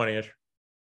 20-ish.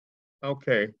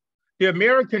 Okay. The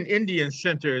American Indian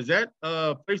Center, is that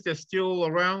a place that's still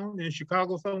around in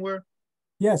Chicago somewhere?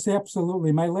 Yes,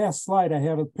 absolutely. My last slide, I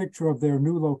had a picture of their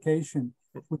new location,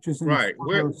 which is in right.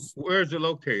 Where is it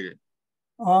located?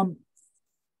 Do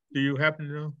you happen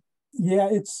to know? Yeah,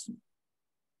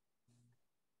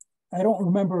 I don't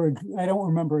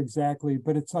remember exactly,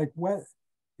 but it's like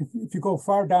if you go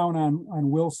far down on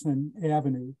Wilson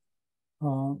Avenue,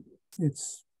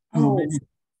 it's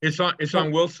It's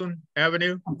on Wilson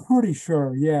Avenue? I'm pretty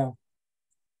sure, yeah.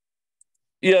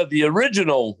 Yeah, the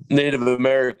original Native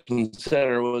American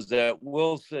Center was at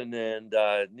Wilson and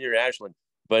near Ashland.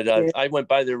 But I went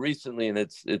by there recently, and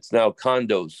it's now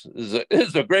condos.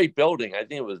 It's a great building. I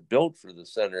think it was built for the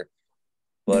center.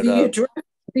 But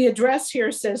the address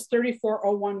here says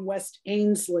 3401 West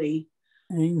Ainsley.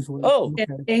 Ainsley. Oh, okay.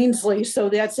 Ainsley. So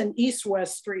that's an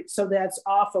east-west street. So that's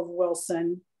off of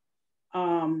Wilson.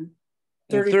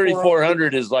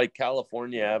 3400 is like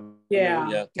California Avenue.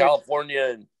 Yeah.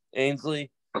 California and Ainsley.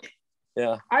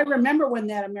 Yeah. I remember when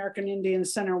that American Indian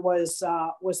Center was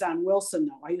on Wilson,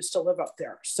 though. I used to live up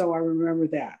there, so I remember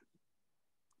that.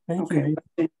 Thank you.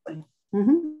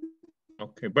 Mm-hmm.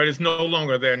 Okay, but it's no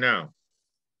longer there now.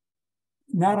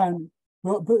 Not on,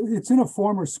 well, but it's in a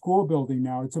former school building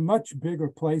now. It's a much bigger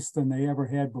place than they ever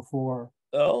had before.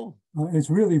 Oh. It's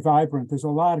really vibrant. There's a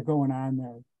lot going on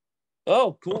there.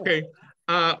 Oh, cool. Okay.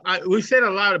 We said a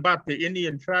lot about the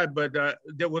Indian tribe, but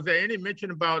was there any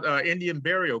mention about Indian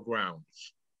burial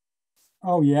grounds?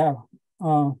 Oh yeah,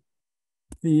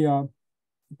 the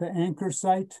Anchor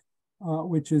site,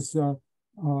 which is a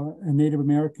Native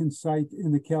American site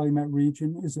in the Calumet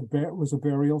region, was a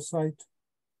burial site.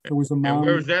 There was a mound. And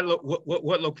where is that?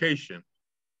 What location?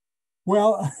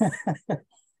 Well,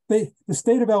 the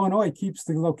state of Illinois keeps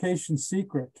the location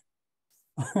secret.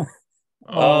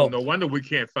 Oh, no wonder we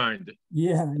can't find it.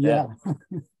 Yeah.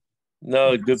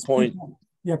 No, good point.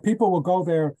 Yeah, people will go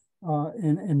there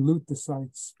and loot the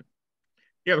sites.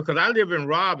 Yeah, because I live in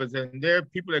Robbins, and there are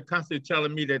people that are constantly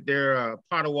telling me that there are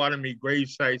Potawatomi grave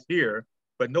sites here,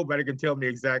 but nobody can tell me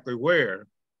exactly where.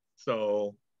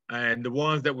 So, and the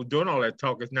ones that were doing all that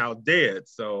talk is now dead.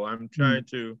 So I'm trying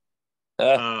to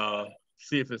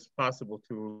see if it's possible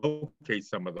to locate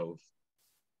some of those.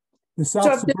 The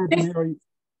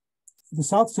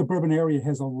South suburban area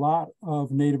has a lot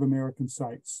of Native American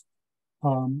sites.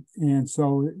 And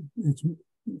so it's,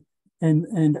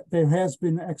 and there has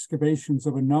been excavations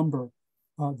of a number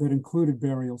that included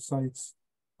burial sites.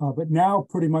 But now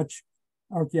pretty much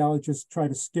archaeologists try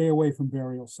to stay away from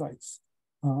burial sites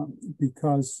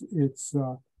because it's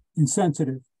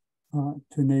insensitive to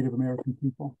Native American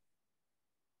people.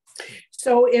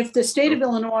 So if the state of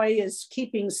Illinois is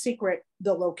keeping secret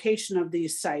the location of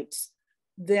these sites,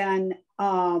 then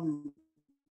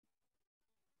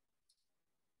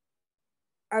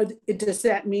does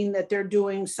that mean that they're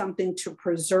doing something to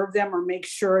preserve them or make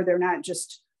sure they're not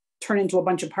just turned into a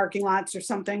bunch of parking lots or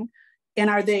something? And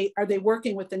are they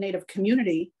working with the Native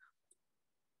community?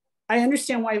 I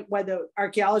understand why the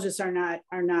archaeologists are not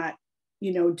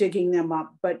digging them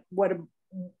up, but what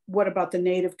about the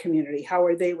Native community? How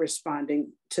are they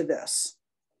responding to this?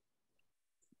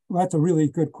 Well, that's a really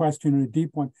good question and a deep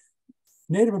one.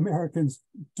 Native Americans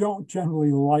don't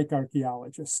generally like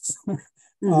archaeologists.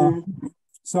 Not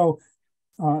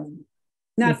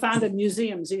fond of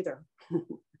museums either.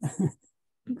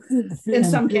 In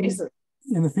some cases.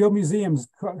 And the Field Museums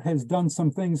has done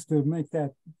some things to make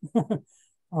that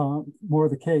more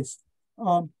the case.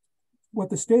 What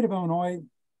the state of Illinois'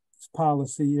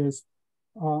 policy is,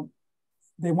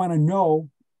 they want to know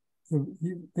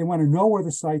where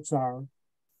the sites are,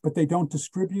 but they don't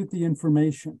distribute the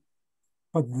information.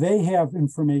 But they have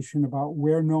information about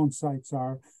where known sites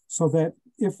are, so that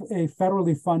if a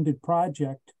federally funded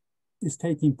project is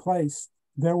taking place,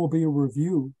 there will be a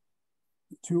review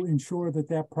to ensure that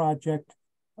that project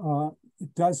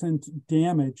doesn't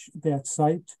damage that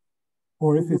site,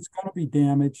 or if it's going to be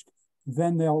damaged,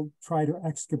 then they'll try to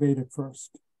excavate it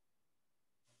first.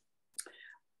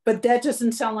 But that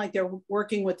doesn't sound like they're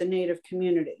working with the Native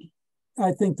community.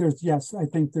 I think there's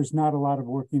not a lot of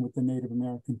working with the Native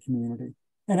American community.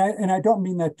 And I don't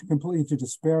mean that completely to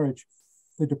disparage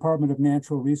the Department of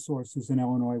Natural Resources in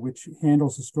Illinois, which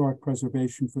handles historic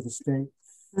preservation for the state.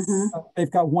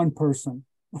 They've got one person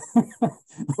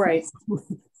right,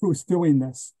 who's doing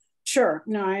this. Sure,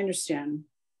 no, I understand.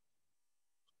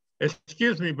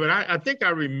 Excuse me, but I think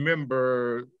I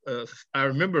remember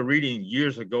reading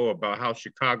years ago about how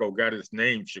Chicago got its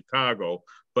name Chicago,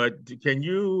 but can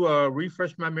you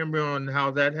refresh my memory on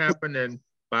how that happened and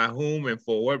by whom and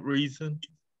for what reason?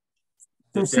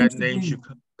 There seems to be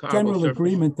general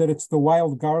agreement that it's the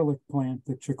wild garlic plant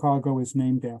that Chicago is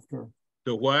named after.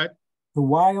 The what? The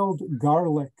wild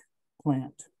garlic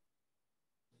plant.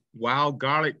 Wild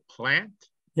garlic plant?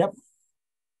 Yep.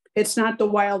 It's not the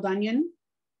wild onion?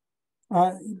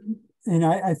 And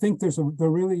I think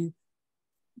the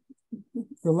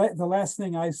last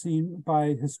thing I seen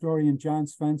by historian John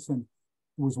Svensson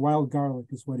was wild garlic,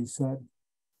 is what he said.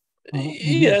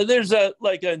 Yeah, there's a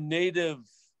native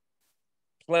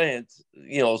plant,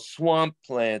 swamp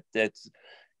plant that's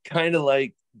kind of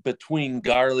like between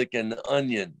garlic and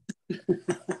onion.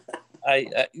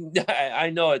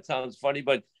 I know it sounds funny,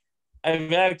 but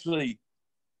I've actually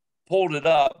pulled it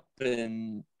up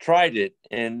and tried it,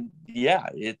 and yeah,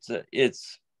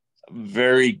 it's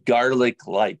very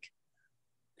garlic-like.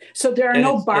 So there are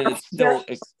no bar. And it's still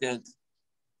extent.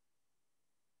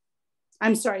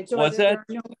 I'm sorry. So What's that?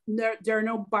 There are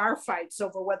no bar fights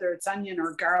over whether it's onion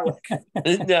or garlic.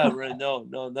 No,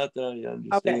 not that I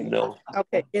understand. Okay. No.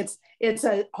 Okay. It's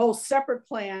a whole separate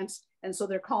plant, and so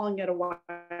they're calling it a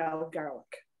wild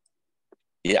garlic.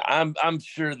 Yeah, I'm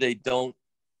sure they don't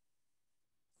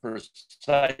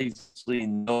precisely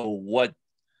know what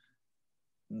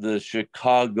the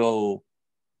Chicago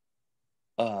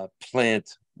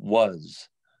plant was,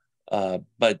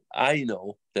 but I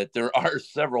know that there are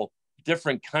several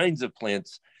different kinds of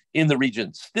plants in the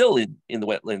region, still in the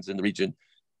wetlands in the region,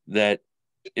 that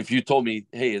if you told me,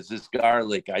 hey, is this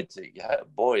garlic, I'd say, yeah,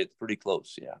 boy, it's pretty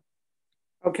close. Yeah.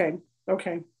 Okay.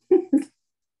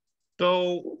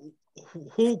 So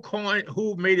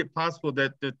who made it possible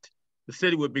that the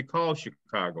city would be called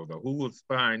Chicago, though? Who was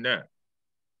behind that?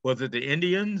 Was it the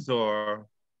Indians or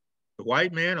the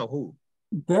white man, or who?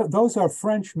 Those are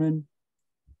Frenchmen.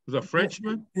 Was a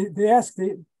Frenchman? They ask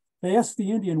the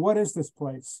Indian, what is this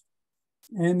place?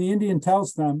 And the Indian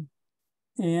tells them,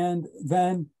 and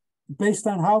then based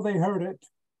on how they heard it,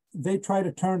 they try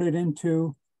to turn it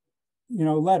into,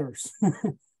 letters.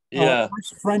 Yeah.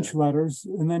 First French letters,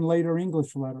 and then later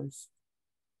English letters.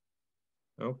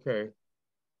 Okay.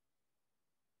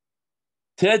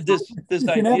 Ted, this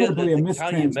idea that a the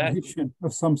mistranslation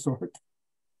of some sort.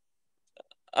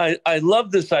 I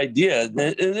love this idea, and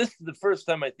this is the first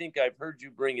time I think I've heard you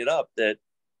bring it up, that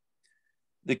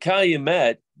the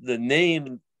Calumet, the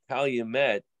name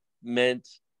Calumet meant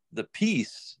the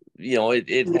peace.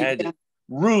 It had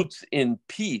roots in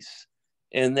peace,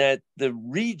 and that the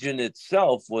region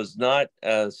itself was not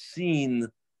a scene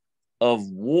of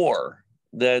war,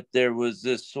 that there was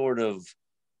this sort of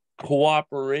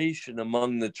cooperation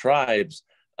among the tribes.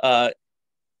 I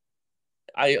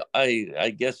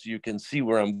guess you can see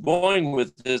where I'm going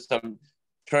with this. I'm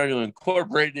trying to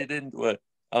incorporate it into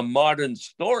a modern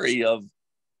story of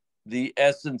the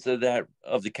essence of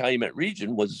the Calumet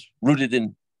region was rooted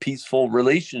in peaceful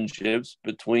relationships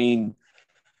between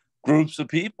groups of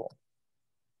people.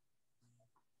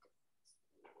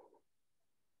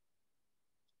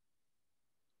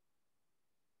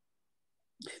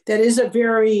 That is a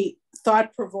very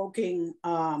thought-provoking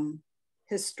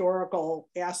historical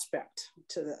aspect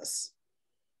to this.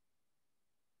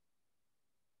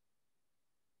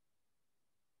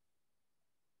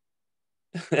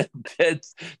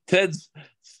 Ted's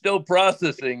still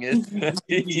processing it.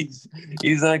 he's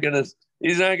not gonna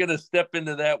step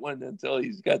into that one until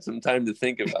he's got some time to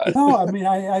think about it. No, I mean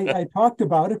I talked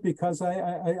about it because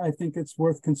I think it's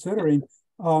worth considering.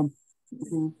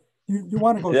 You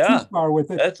want to go too far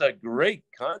with it? That's a great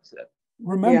concept.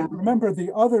 Remember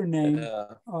the other name,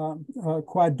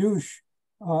 Quadouche,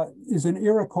 is an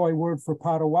Iroquois word for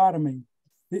Potawatomi.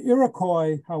 The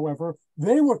Iroquois, however,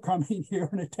 they were coming here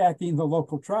and attacking the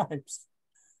local tribes.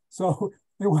 So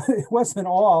it wasn't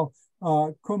all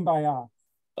kumbaya.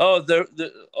 Oh,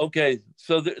 okay.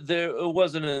 So it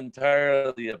wasn't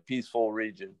entirely a peaceful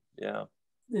region. Yeah.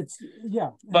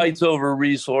 Fights over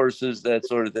resources, that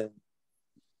sort of thing.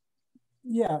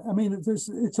 Yeah, I mean,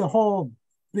 it's a whole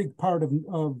big part of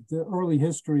the early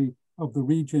history of the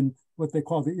region, what they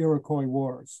call the Iroquois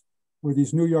Wars, where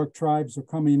these New York tribes are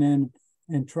coming in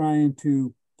and trying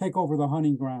to take over the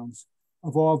hunting grounds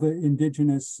of all the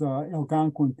indigenous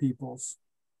Algonquin peoples.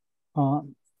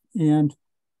 And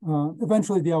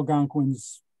eventually the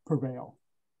Algonquins prevail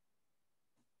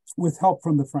with help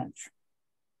from the French.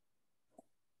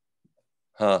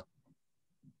 Huh.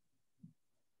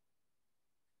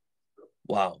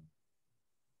 Wow.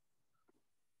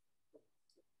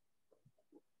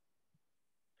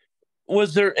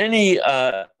 Was there any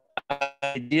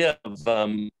idea of,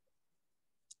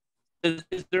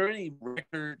 is there any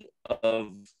record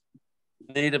of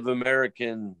Native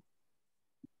American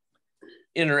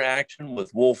interaction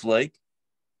with Wolf Lake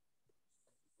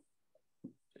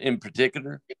in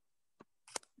particular?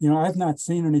 I've not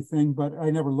seen anything, but I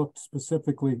never looked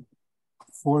specifically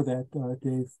for that,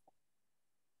 Dave.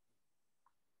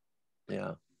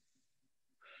 Yeah.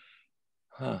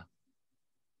 Huh.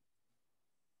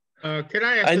 Can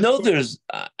I ask? I know there's,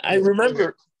 I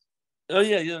remember. Oh,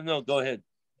 yeah, no, go ahead.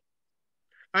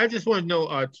 I just want to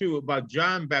know, too, about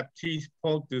John Baptiste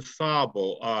Polk de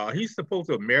Sable. He's supposed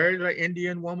to have married an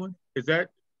Indian woman. Is that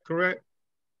correct?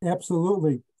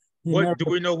 Absolutely. Do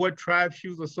we know what tribe she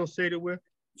was associated with?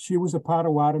 She was a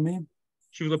Potawatomi.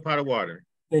 She was a Potawatomi.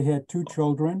 They had two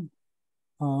children.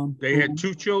 They had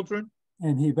two children?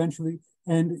 And he eventually,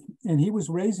 and he was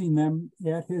raising them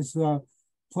at his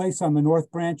place on the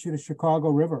North Branch of the Chicago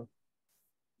River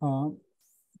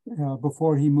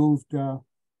before he moved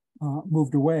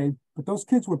away. But those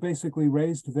kids were basically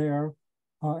raised there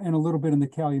and a little bit in the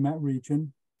Calumet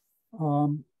region.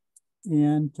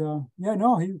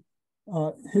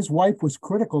 His wife was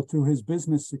critical to his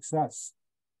business success.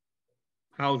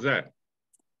 How's that?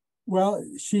 Well,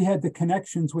 she had the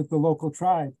connections with the local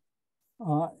tribe.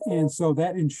 And so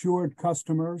that ensured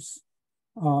customers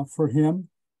for him,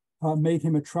 made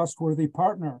him a trustworthy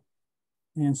partner.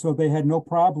 And so they had no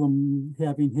problem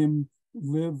having him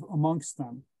live amongst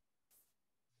them.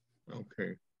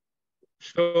 Okay.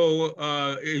 So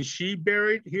is she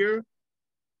buried here?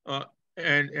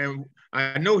 And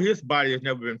I know his body has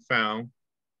never been found,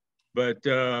 but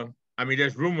I mean,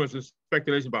 there's rumors and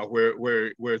speculation about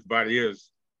where his body is.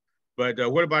 But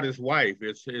what about his wife?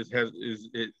 Is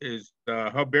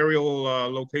her burial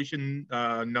location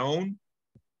known?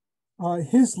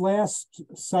 His last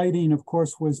sighting, of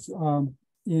course, was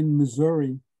in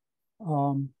Missouri,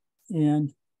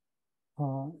 and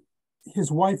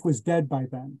his wife was dead by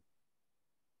then.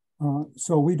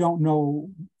 So we don't know.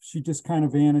 She just kind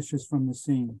of vanishes from the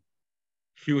scene.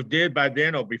 She was dead by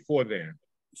then or before then?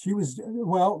 She was,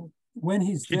 well, when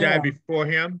he's She there, died before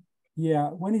him? Yeah,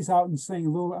 when he's out in St.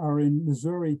 Louis or in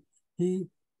Missouri, he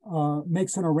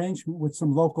makes an arrangement with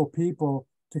some local people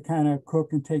to kind of cook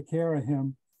and take care of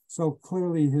him. So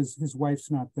clearly his wife's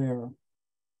not there.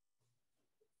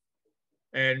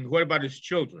 And what about his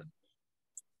children?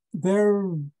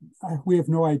 We have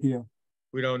no idea.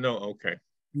 We don't know. Okay.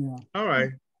 Yeah. All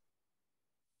right.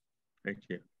 Thank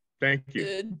you. Thank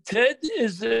you. Ted,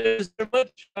 is there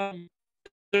much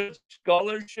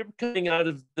scholarship coming out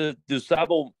of the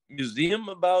DuSable Museum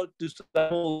about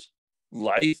DuSable's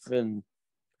life and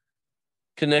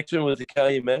connection with the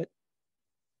Calumet?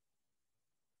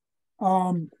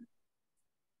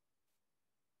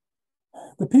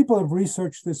 The people who have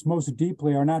researched this most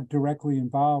deeply are not directly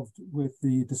involved with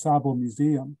the DuSable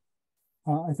Museum.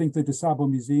 I think the DuSable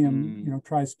Museum,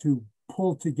 tries to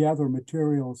pull together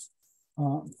materials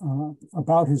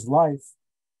about his life,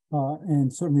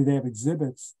 and certainly they have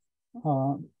exhibits.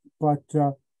 But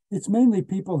it's mainly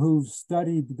people who've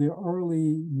studied the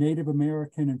early Native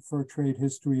American and fur trade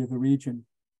history of the region.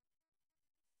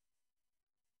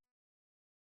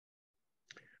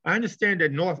 I understand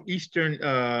that Northeastern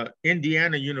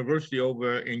Indiana University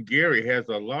over in Gary has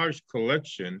a large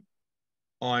collection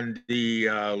on the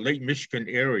Lake Michigan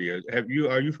area.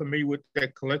 Are you familiar with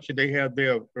that collection they have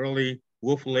there of early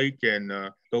Wolf Lake and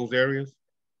those areas?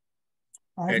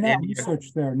 I have not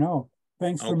researched there, no.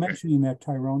 Thanks for mentioning that,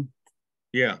 Tyrone.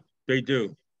 Yeah, they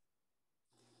do.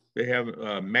 They have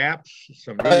maps,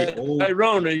 some really old.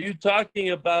 Tyrone, are you talking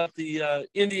about the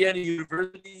Indiana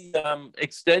University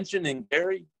extension in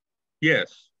Gary?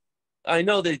 Yes. I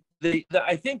know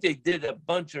I think they did a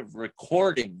bunch of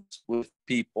recordings with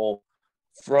people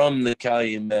from the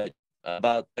Calumet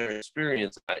about their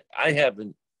experience. I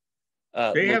haven't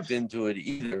looked into it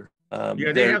either.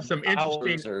 Yeah, they have some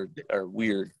interesting. Are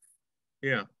weird.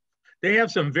 Yeah, they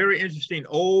have some very interesting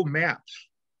old maps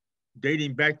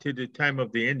dating back to the time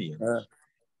of the Indians.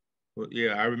 Well,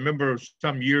 yeah, I remember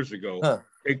some years ago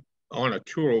on a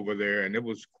tour over there, and it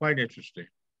was quite interesting.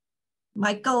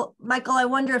 Michael, I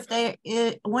wonder if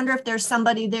there's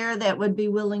somebody there that would be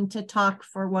willing to talk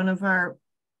for one of our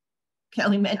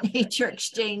Calumet nature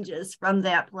exchanges from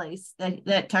that place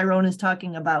that Tyrone is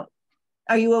talking about.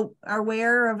 Are you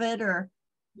aware of it, or?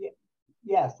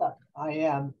 Yes, I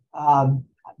am,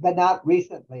 but not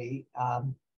recently.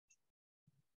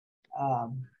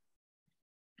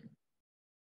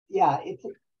 Yeah,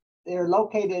 they're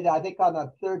located, I think, on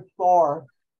the third floor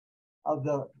of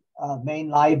the main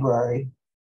library,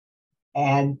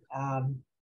 and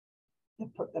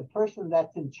the person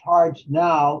that's in charge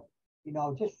now,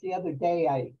 just the other day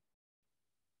I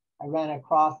ran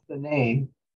across the name.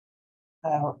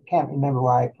 I can't remember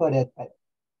where I put it, but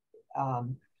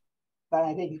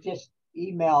I think you just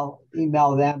email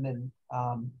them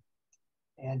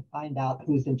and find out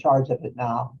who's in charge of it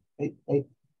now. They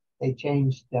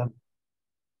changed them.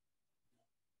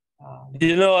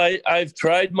 I've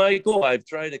tried, Michael. I've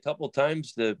tried a couple of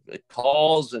times the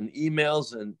calls and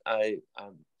emails, and I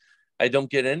don't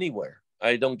get anywhere.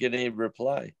 I don't get any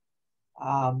reply.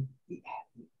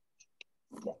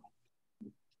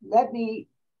 Let me.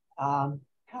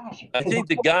 Gosh, I think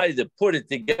the guy that put it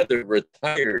together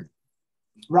retired.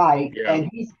 Right, yeah. and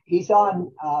he's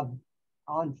on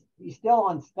he's still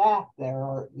on staff there,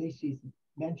 or at least he's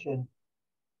mentioned,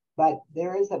 but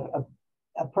there is a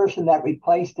person that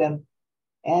replaced him.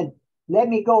 And let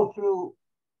me go through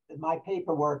my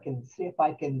paperwork and see if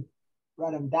I can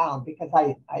run him down, because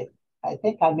I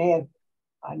think I may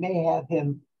have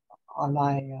him on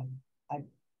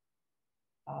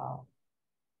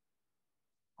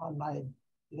my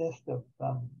list of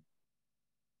on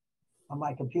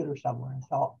my computer somewhere. And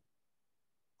so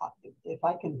if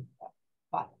I can,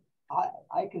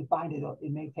 I can find it.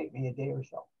 It may take me a day or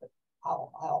so, but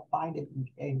I'll find it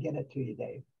and get it to you,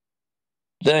 Dave.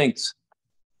 Thanks.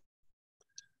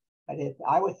 But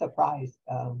I was surprised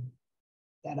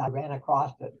that I ran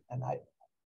across it, and I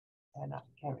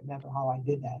can't remember how I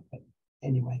did that. But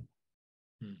anyway,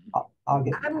 I'll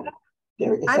get there.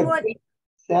 It's a great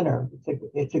center.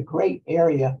 It's a great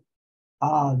area,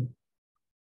 and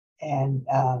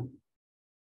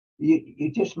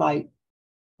you just might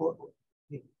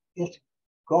just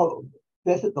go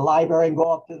visit the library and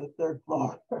go up to the third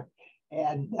floor,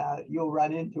 and you'll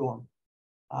run into them.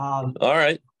 All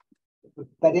right.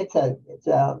 But it's a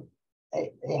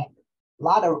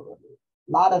lot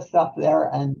of stuff there,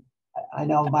 and I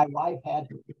know my wife had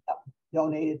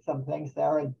donated some things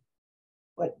there, and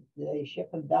but they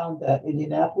ship them down to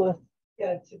Indianapolis.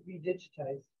 Yeah, to be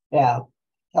digitized. Yeah,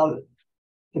 so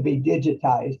to be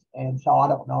digitized, and so I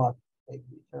don't know if they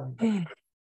return.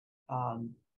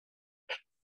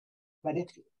 But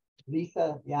it's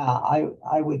Lisa. Yeah,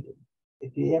 I would,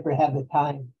 if you ever have the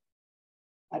time.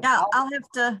 Yeah, I'll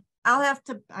have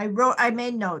to, I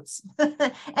made notes. And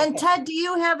okay. Ted, do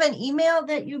you have an email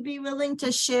that you'd be willing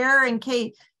to share in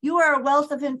case you are a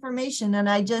wealth of information? And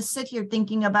I just sit here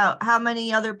thinking about how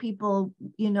many other people,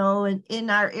 in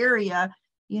our area,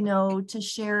 to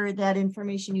share that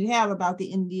information you have about the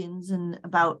Indians and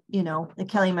about, the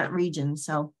Calumet region.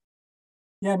 So.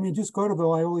 Yeah, I mean, just go to the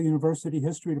Loyola University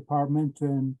History Department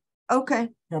and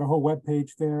okay, got a whole web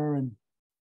page there, and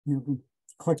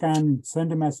click on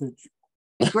send a message.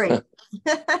 Great.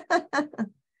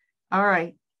 All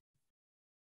right.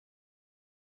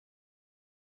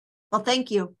 Well,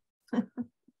 thank you.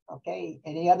 Okay,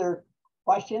 any other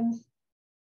questions?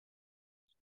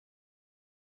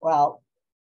 Well,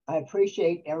 I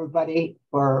appreciate everybody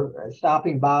for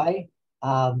stopping by.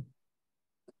 Our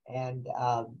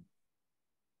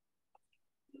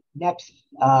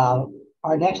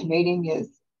next meeting is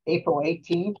April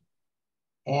 18th,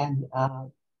 and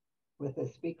with a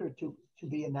speaker to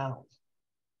be announced.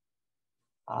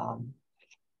 But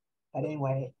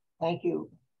anyway, thank you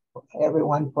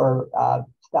everyone for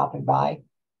stopping by.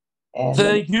 And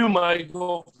thank you,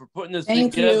 Michael, for putting this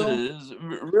together. It is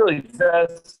really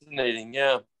fascinating.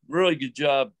 Yeah, really good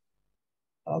job.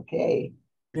 Okay.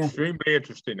 Extremely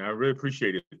interesting. I really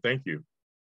appreciate it. Thank you.